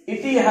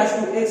it has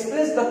to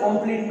express the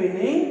complete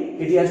meaning,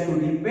 it has to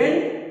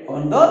depend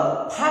on the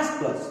first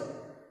clause.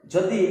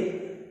 जदि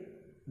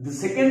the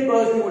second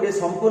clause की गोटे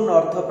संपूर्ण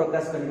अर्थ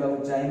प्रकाश करबा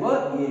को चाहिबो,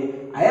 ये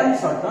I am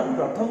certain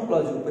प्रथम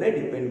clause ऊपर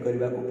depend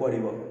करबा को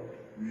पड़िबो.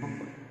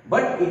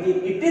 But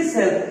it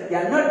itself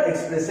cannot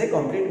express a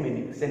complete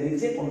meaning. से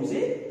नीचे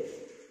कोनसी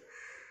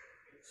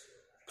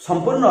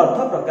संपूर्ण अर्थ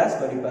प्रकाश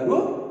करि पारु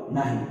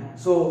नाही.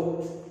 So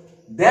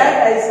that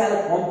I shall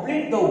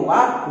complete the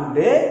work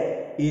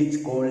today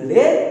is called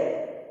a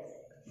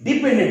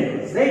dependent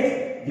clause,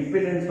 right?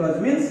 Dependent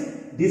clause means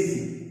DC.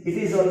 It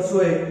is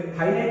also a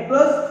finite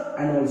clause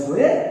and also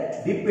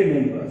a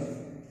dependent clause,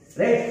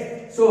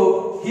 right?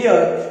 So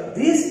here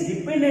this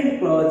dependent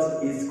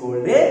clause is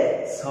called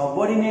a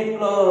subordinate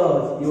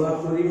clause. You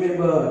have to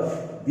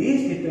remember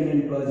this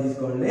dependent clause is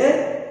called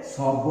a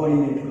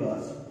subordinate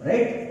clause,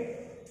 right?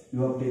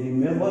 You have to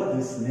remember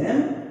this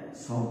name,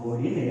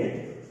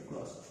 subordinate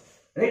clause,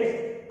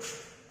 right?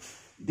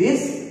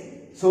 This,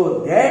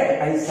 so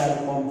that I shall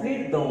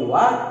complete the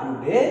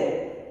work today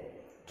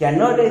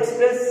cannot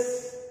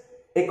express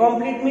a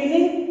complete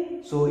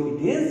meaning, so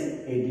it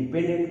is a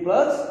dependent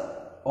clause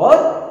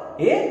or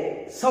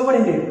a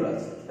subordinate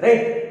clause,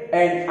 right?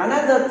 And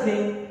another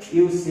thing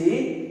you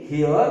see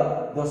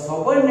here, the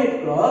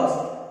subordinate clause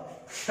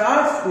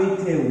starts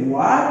with a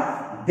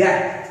word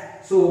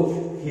that.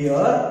 So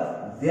here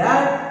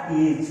that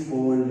is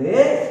called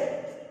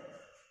a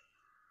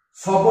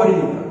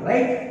subordinator,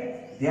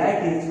 right?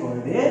 That is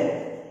called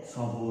a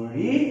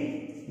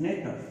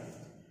subordinator,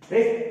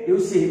 right? You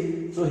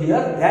see, so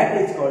here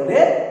that is called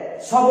a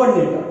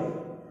subordinator,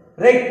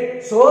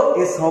 right?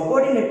 So a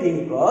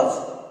subordinating clause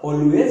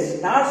always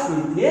starts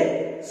with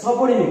a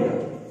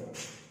subordinator,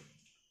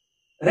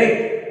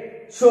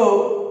 right?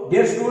 So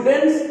dear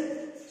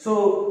students,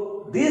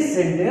 so this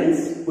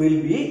sentence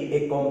will be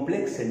a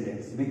complex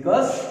sentence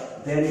because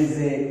there is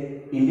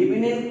a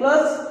independent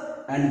clause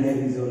and there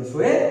is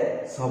also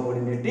a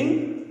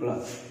subordinating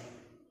clause.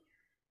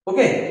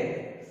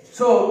 Okay,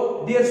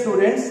 so dear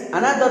students,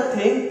 another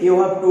thing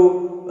you have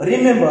to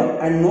remember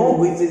and know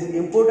which is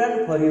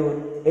important for your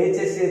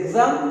HSC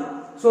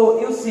exam.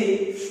 So you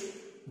see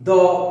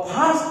the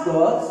first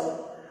clause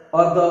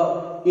or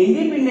the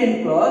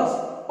independent clause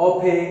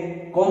of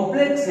a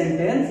complex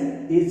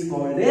sentence is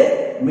called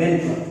a main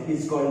clause.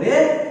 It's called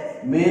a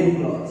main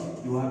clause.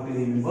 You have to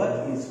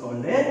remember it's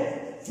called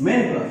a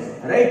main clause,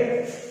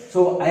 right?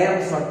 So I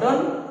am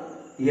certain,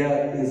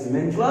 here is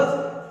main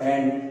clause,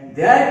 and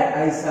that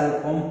I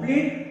shall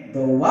complete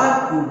the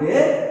work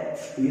today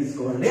is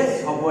called a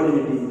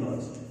subordinating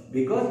clause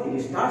because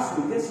it starts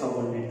with a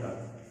subordinator.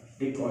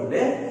 It is called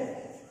a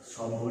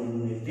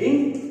subordinate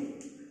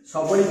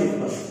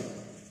clause.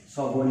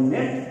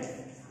 Subordinate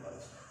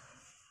clause,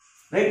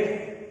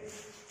 right?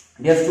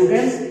 Dear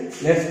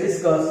students, let's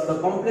discuss the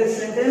complex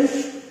sentence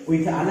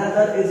with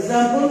another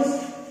examples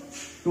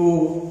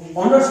to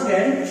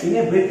understand in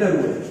a better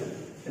way,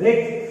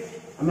 right?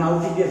 आमे आउ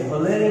टिके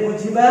भलरे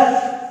बुझिबा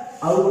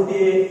आउ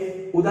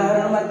गोटे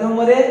उदाहरण माध्यम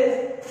रे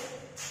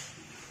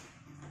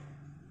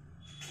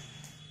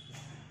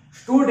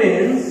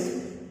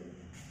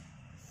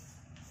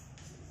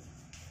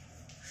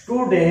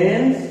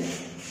students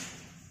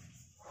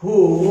who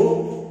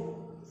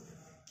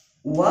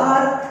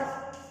work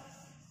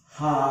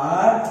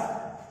hard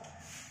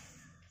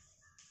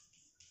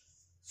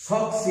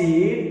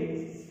succeed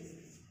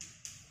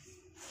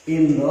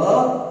in the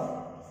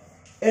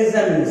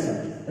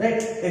examination,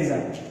 right?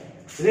 Exam,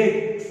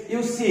 right?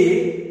 You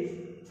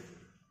see,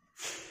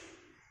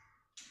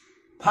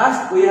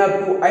 first we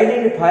have to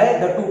identify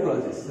the two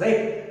clauses,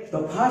 right?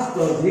 The first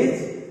clause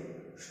is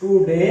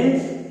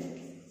students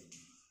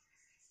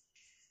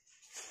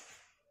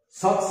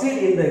succeed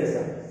in the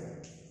exam.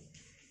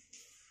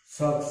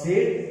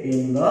 Succeed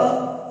in the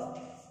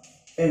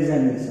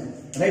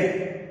examination,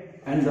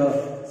 right? And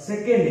the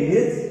second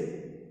is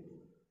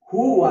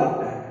who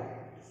worked hard.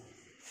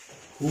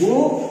 Who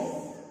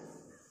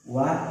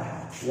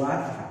worked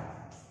hard.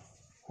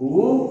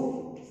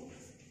 Who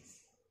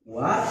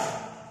worked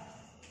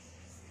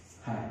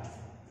hard.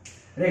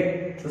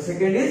 Right? The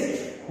second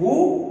is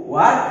who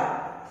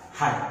worked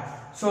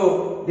hard.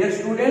 So, dear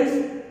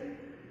students,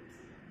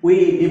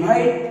 we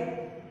divide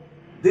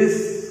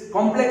this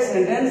complex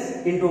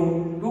sentence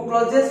into two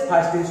clauses.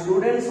 First is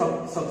students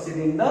succeed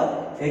in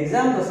the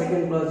exam. The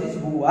second clause is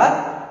who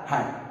worked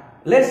hard.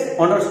 Let's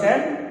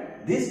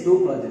understand these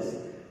two clauses.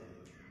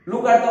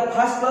 Look at the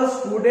first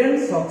clause,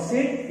 students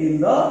succeed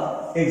in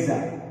the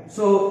exam.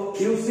 So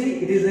you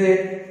see it is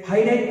a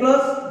finite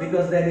clause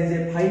because there is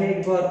a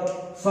finite verb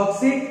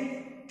succeed.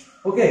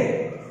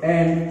 Okay,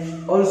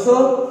 and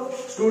also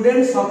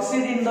students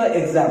succeed in the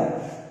exam.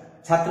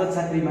 छात्र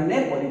छात्री माने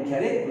परीक्षा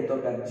रे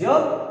कृतकार्य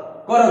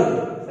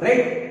करंतु,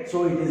 right?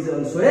 So it is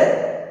also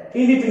a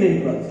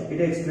independent clause.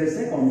 It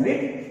expresses a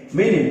complete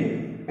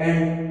meaning.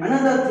 And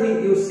another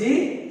thing you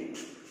see,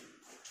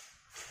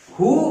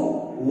 who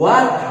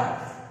work hard,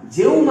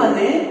 जेउ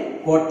माने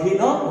कठिन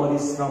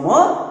परिश्रम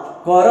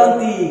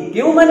करंती,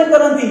 केउ माने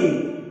करंती,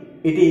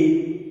 it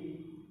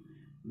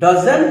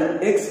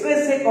doesn't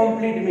express a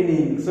complete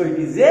meaning, so it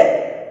is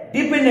a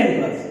dependent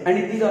clause, and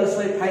it is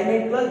also a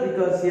finite clause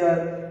because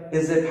here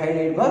is a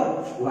finite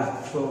verb work.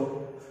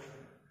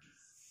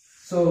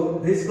 So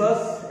this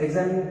clause,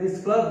 examine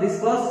this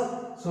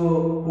clause. So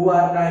who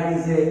are tied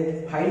is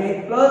a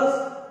finite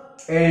clause,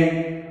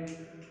 and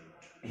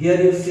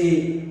here you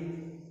see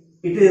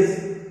it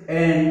is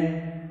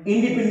an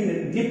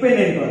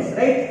dependent clause,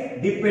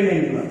 right?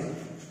 Dependent clause.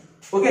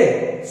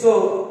 Okay,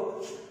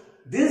 so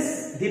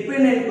this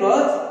dependent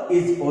clause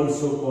is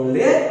also called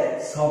a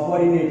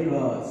subordinate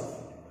clause.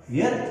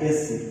 Here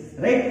SC,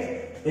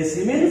 right?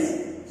 SC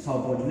means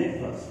subordinate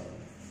clause,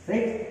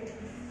 right?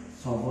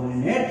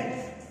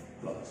 Subordinate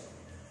clause.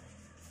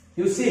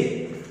 You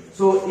see,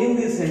 so in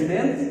this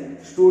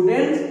sentence,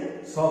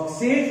 students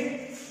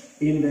succeed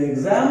in the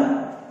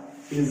exam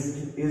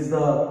is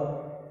the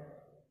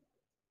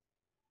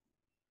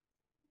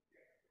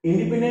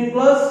independent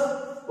clause.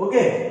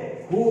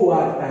 Okay, who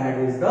worked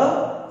hard is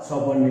the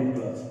subordinate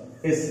clause,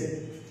 SC.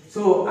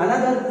 So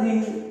another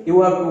thing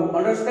you have to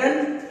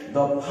understand,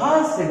 the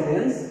first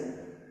sentence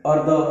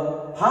or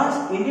the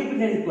first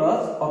independent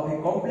clause of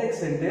a complex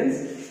sentence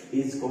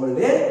is called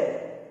a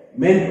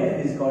main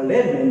clause. Is called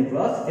a main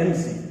clause,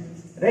 MC,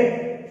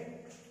 right?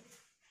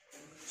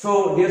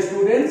 So dear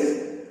students,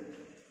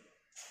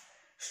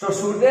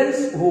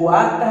 who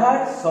worked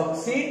hard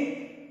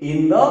succeed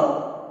in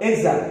the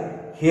exam.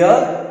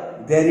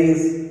 Here there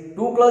is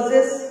two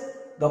clauses.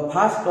 The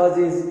first clause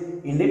is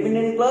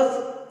independent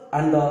clause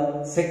and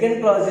the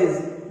second clause is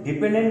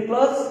dependent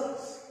clause.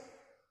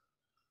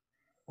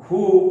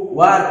 Who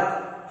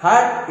work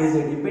hard is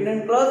a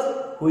dependent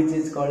clause, which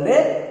is called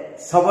a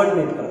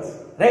subordinate clause,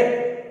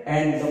 right?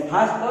 And the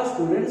first clause,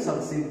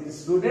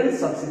 students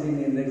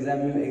succeeding in the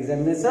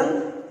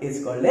examination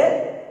is called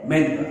a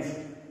main clause,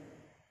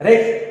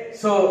 right?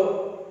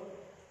 So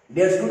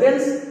dear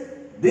students,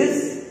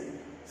 this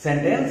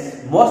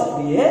sentence must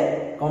be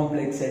a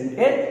complex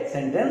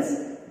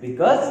sentence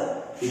because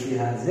it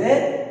has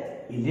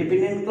a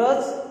independent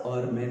clause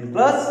or main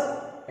clause,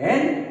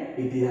 and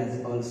it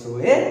has also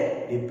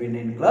a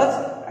dependent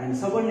clause and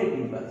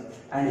subordinating clause.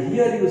 And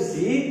here you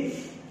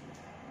see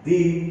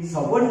the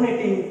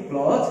subordinating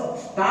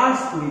clause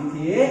starts with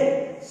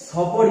a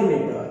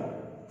subordinator,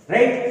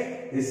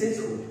 right? This is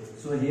who.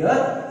 So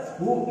here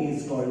who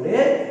is called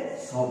a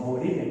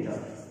subordinator.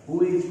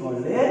 Who is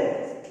called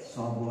a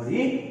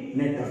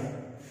subordinator,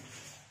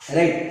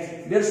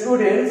 right? Dear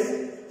students,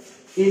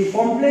 in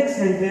complex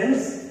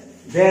sentence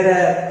there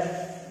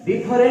are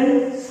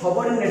different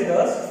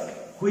subordinators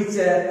which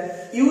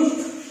are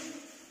used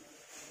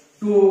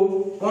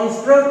to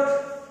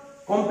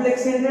construct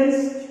complex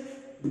sentence,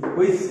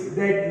 which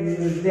that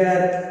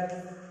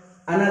there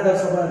another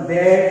subordinate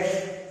that,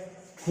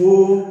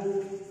 who,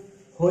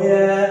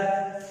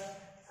 where,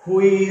 who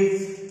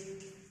is,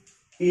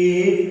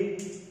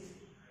 it,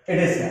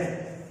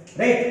 etc.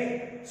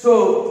 Right?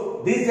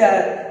 So these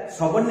are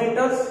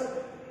subordinators.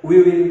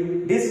 We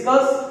will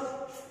discuss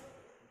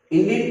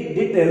in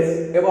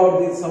details about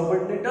these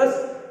subordinators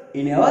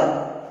in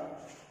our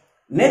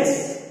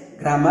next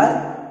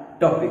grammar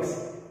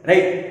topics,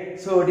 right?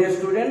 So dear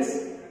students,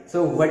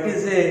 so what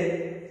is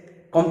a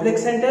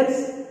complex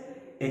sentence?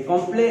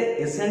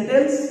 A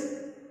sentence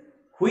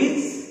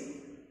which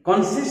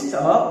consists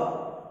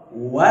of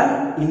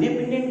one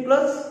independent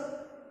clause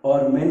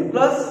or main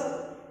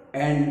clause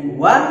and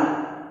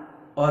one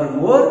or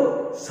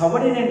more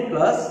subordinate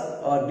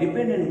clause or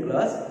dependent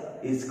clause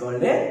is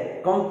called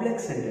a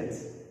complex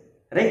sentence,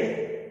 right?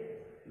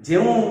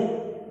 जेउ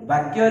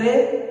वाक्य रे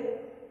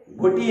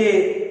गोटिए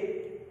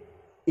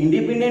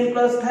independent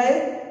clause थाए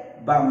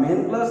बा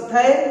main clause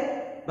थाए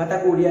बा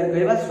ताको ओडिया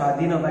कहबा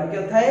स्वाधीन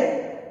वाक्य थाए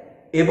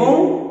एवं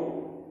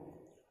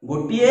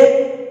गोटिए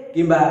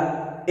किबा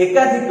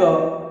एकाधिक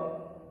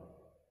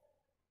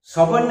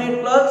सबऑर्डिनेट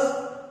क्लॉज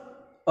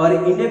और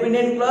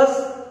इंडिपेंडेंट क्लॉज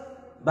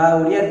बा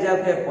ओडिया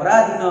जाके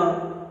पराधीन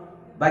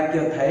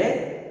वाक्य थाए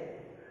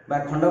बा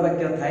खंड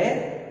वाक्य थाए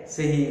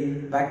सेही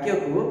वाक्य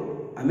को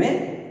हमें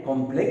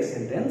complex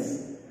sentence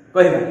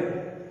कहबा,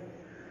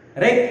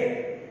 right?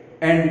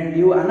 And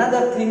you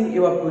another thing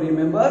you have to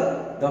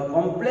remember, the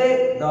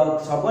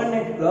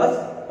subordinate clause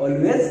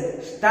always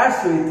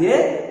starts with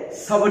a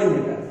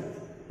subordinator,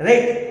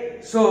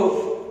 right?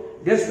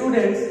 So dear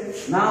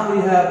students, now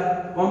we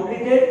have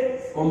completed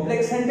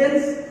complex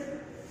sentence.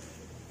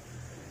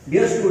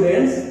 Dear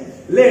students,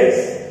 let's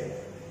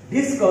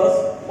discuss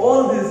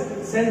all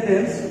these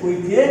sentence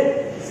with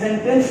a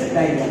sentence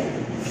diagram,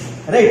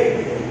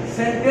 right?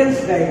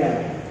 Sentence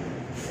diagram.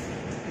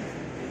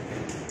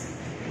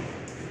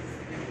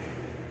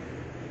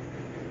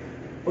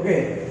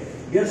 Okay,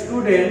 dear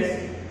students,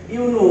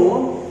 you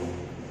know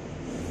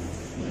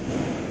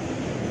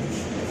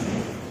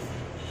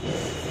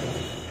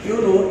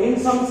in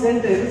some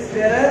sentence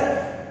there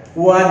are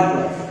one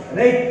clause,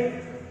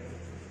 right?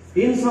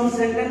 In some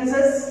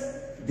sentences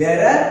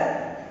there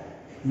are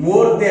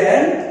more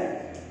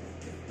than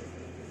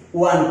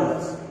one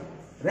clause,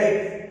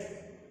 right?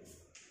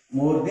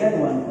 More than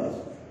one clause.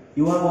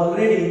 You have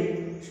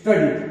already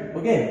studied,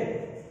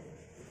 okay?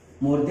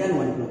 More than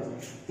one clause.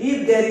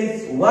 If there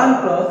is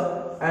one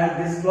clause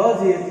and this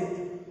clause is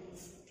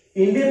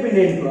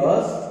independent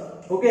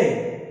clause,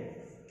 okay?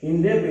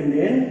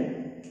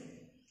 Independent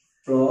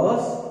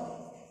clause.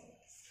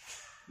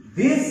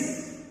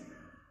 This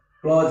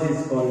clause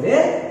is called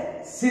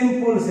a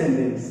simple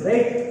sentence,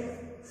 right?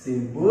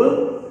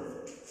 Simple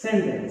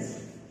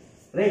sentence,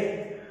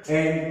 right?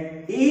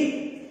 And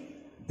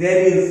if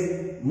there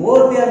is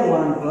more than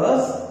one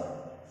clause,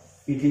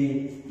 it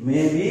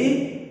may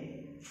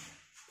be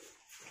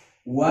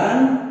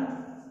one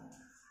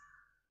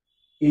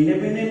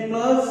independent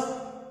clause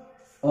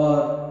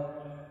or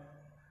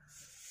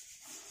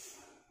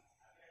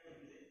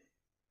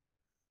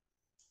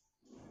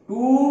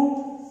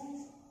two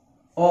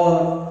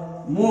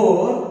or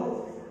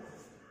more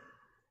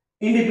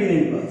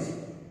independent clause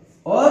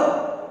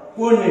or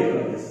coordinate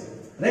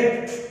clauses,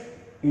 right?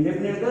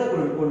 Independent clause,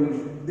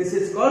 coordinate. This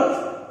is called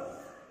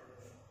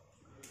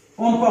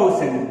compound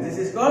sentence. This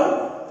is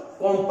called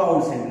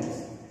compound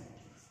sentence,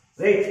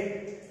 right?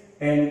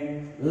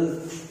 And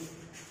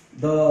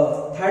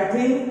the third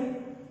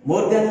thing,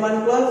 more than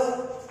one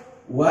clause,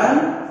 one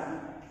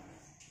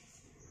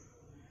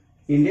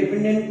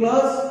independent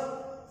clause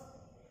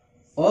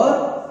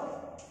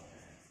or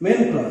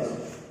main clause,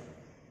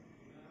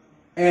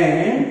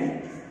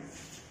 and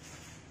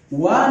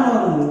one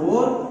or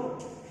more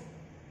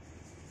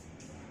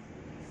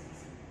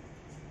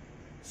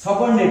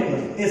subordinate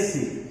clause,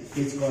 SC,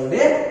 is called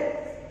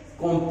a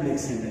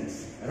complex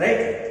sentence,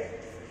 right?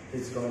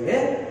 It's called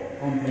a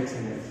complex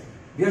sentence.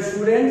 Dear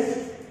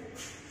students,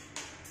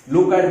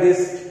 look at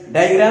this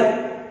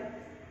diagram.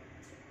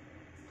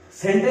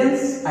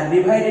 Sentences are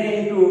divided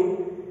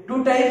into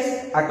two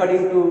types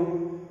according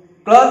to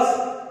clause.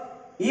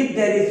 If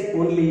there is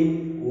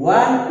only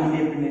one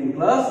independent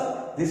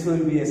clause, this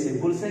will be a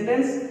simple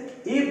sentence.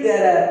 If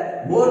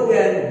there are more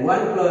than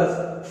one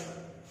clause,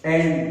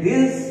 and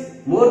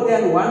this more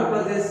than one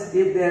clauses,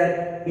 if they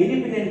are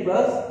independent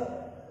clause,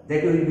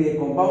 that will be a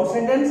compound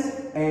sentence.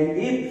 And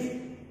if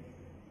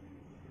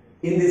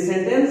in this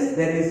sentence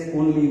there is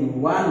only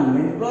one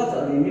main clause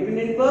or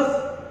independent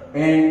clause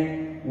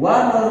and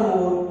one or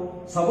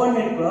more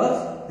subordinate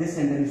clause, this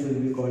sentence will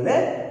be called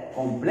a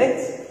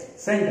complex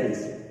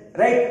sentence,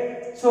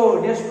 right?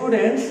 So dear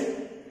students,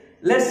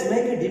 let's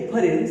make a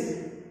difference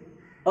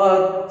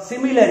or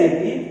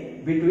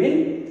similarity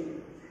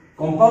between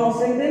compound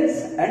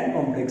sentence and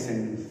complex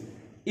sentence.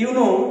 You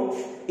know,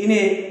 in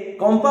a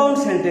compound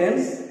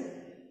sentence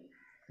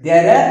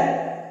there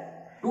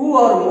are two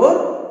or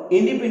more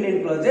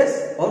independent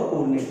clauses or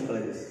coordinate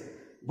clauses,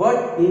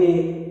 but in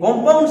a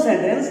compound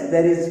sentence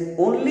there is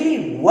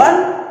only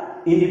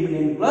one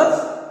independent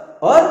clause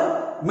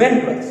or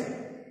main clause,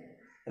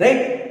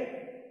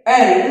 right?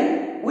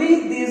 And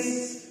with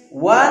this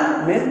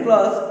one main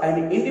clause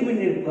and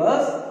independent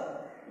clause,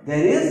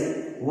 there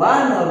is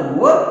one or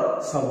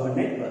more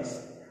subordinate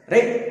clause,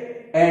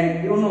 right?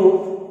 And you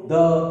know, the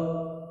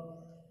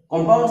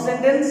compound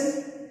sentence,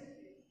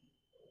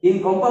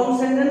 in compound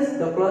sentence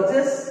the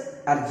clauses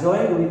are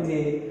joined with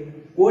a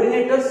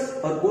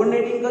coordinators or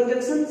coordinating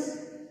conjunctions,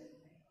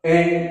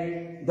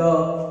 and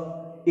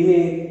in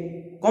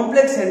a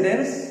complex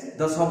sentence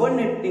the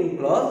subordinating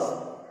clause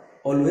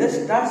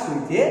always starts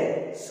with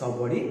a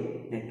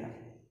subordinator,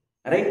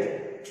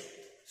 right?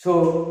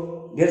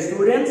 So dear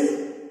students,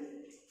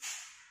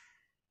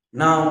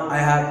 now I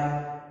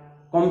have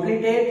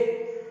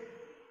completed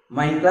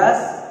my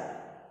class.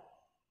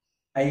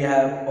 I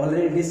have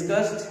already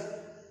discussed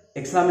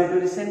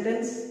exclamatory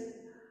sentence,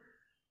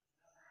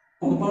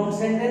 compound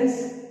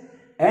sentence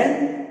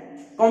and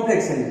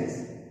complex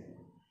sentence,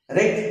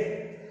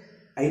 right?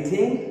 I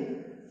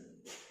think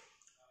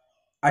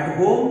at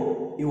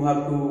home you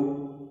have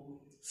to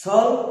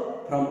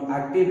solve from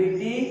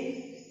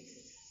activity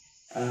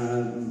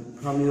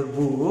from your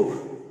book,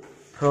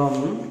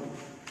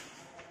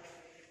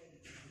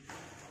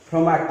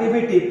 from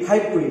activity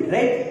 5 to 8,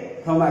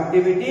 right? From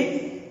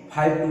activity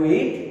 5 to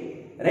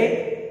 8,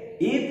 right?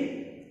 If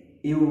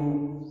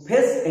you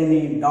face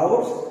any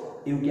doubts,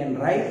 you can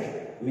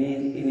write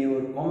me in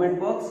your comment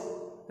box,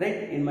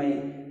 right? In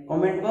my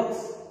comment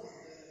box.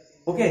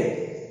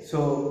 Okay,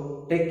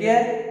 so take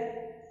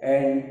care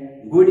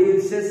and good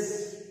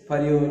wishes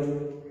for your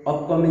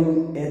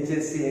upcoming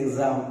HSC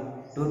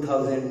exam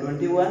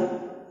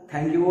 2021.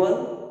 Thank you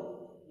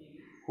all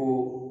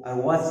who are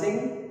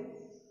watching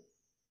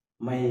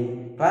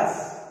my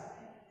class.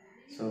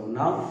 So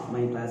now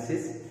my class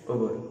is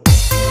over.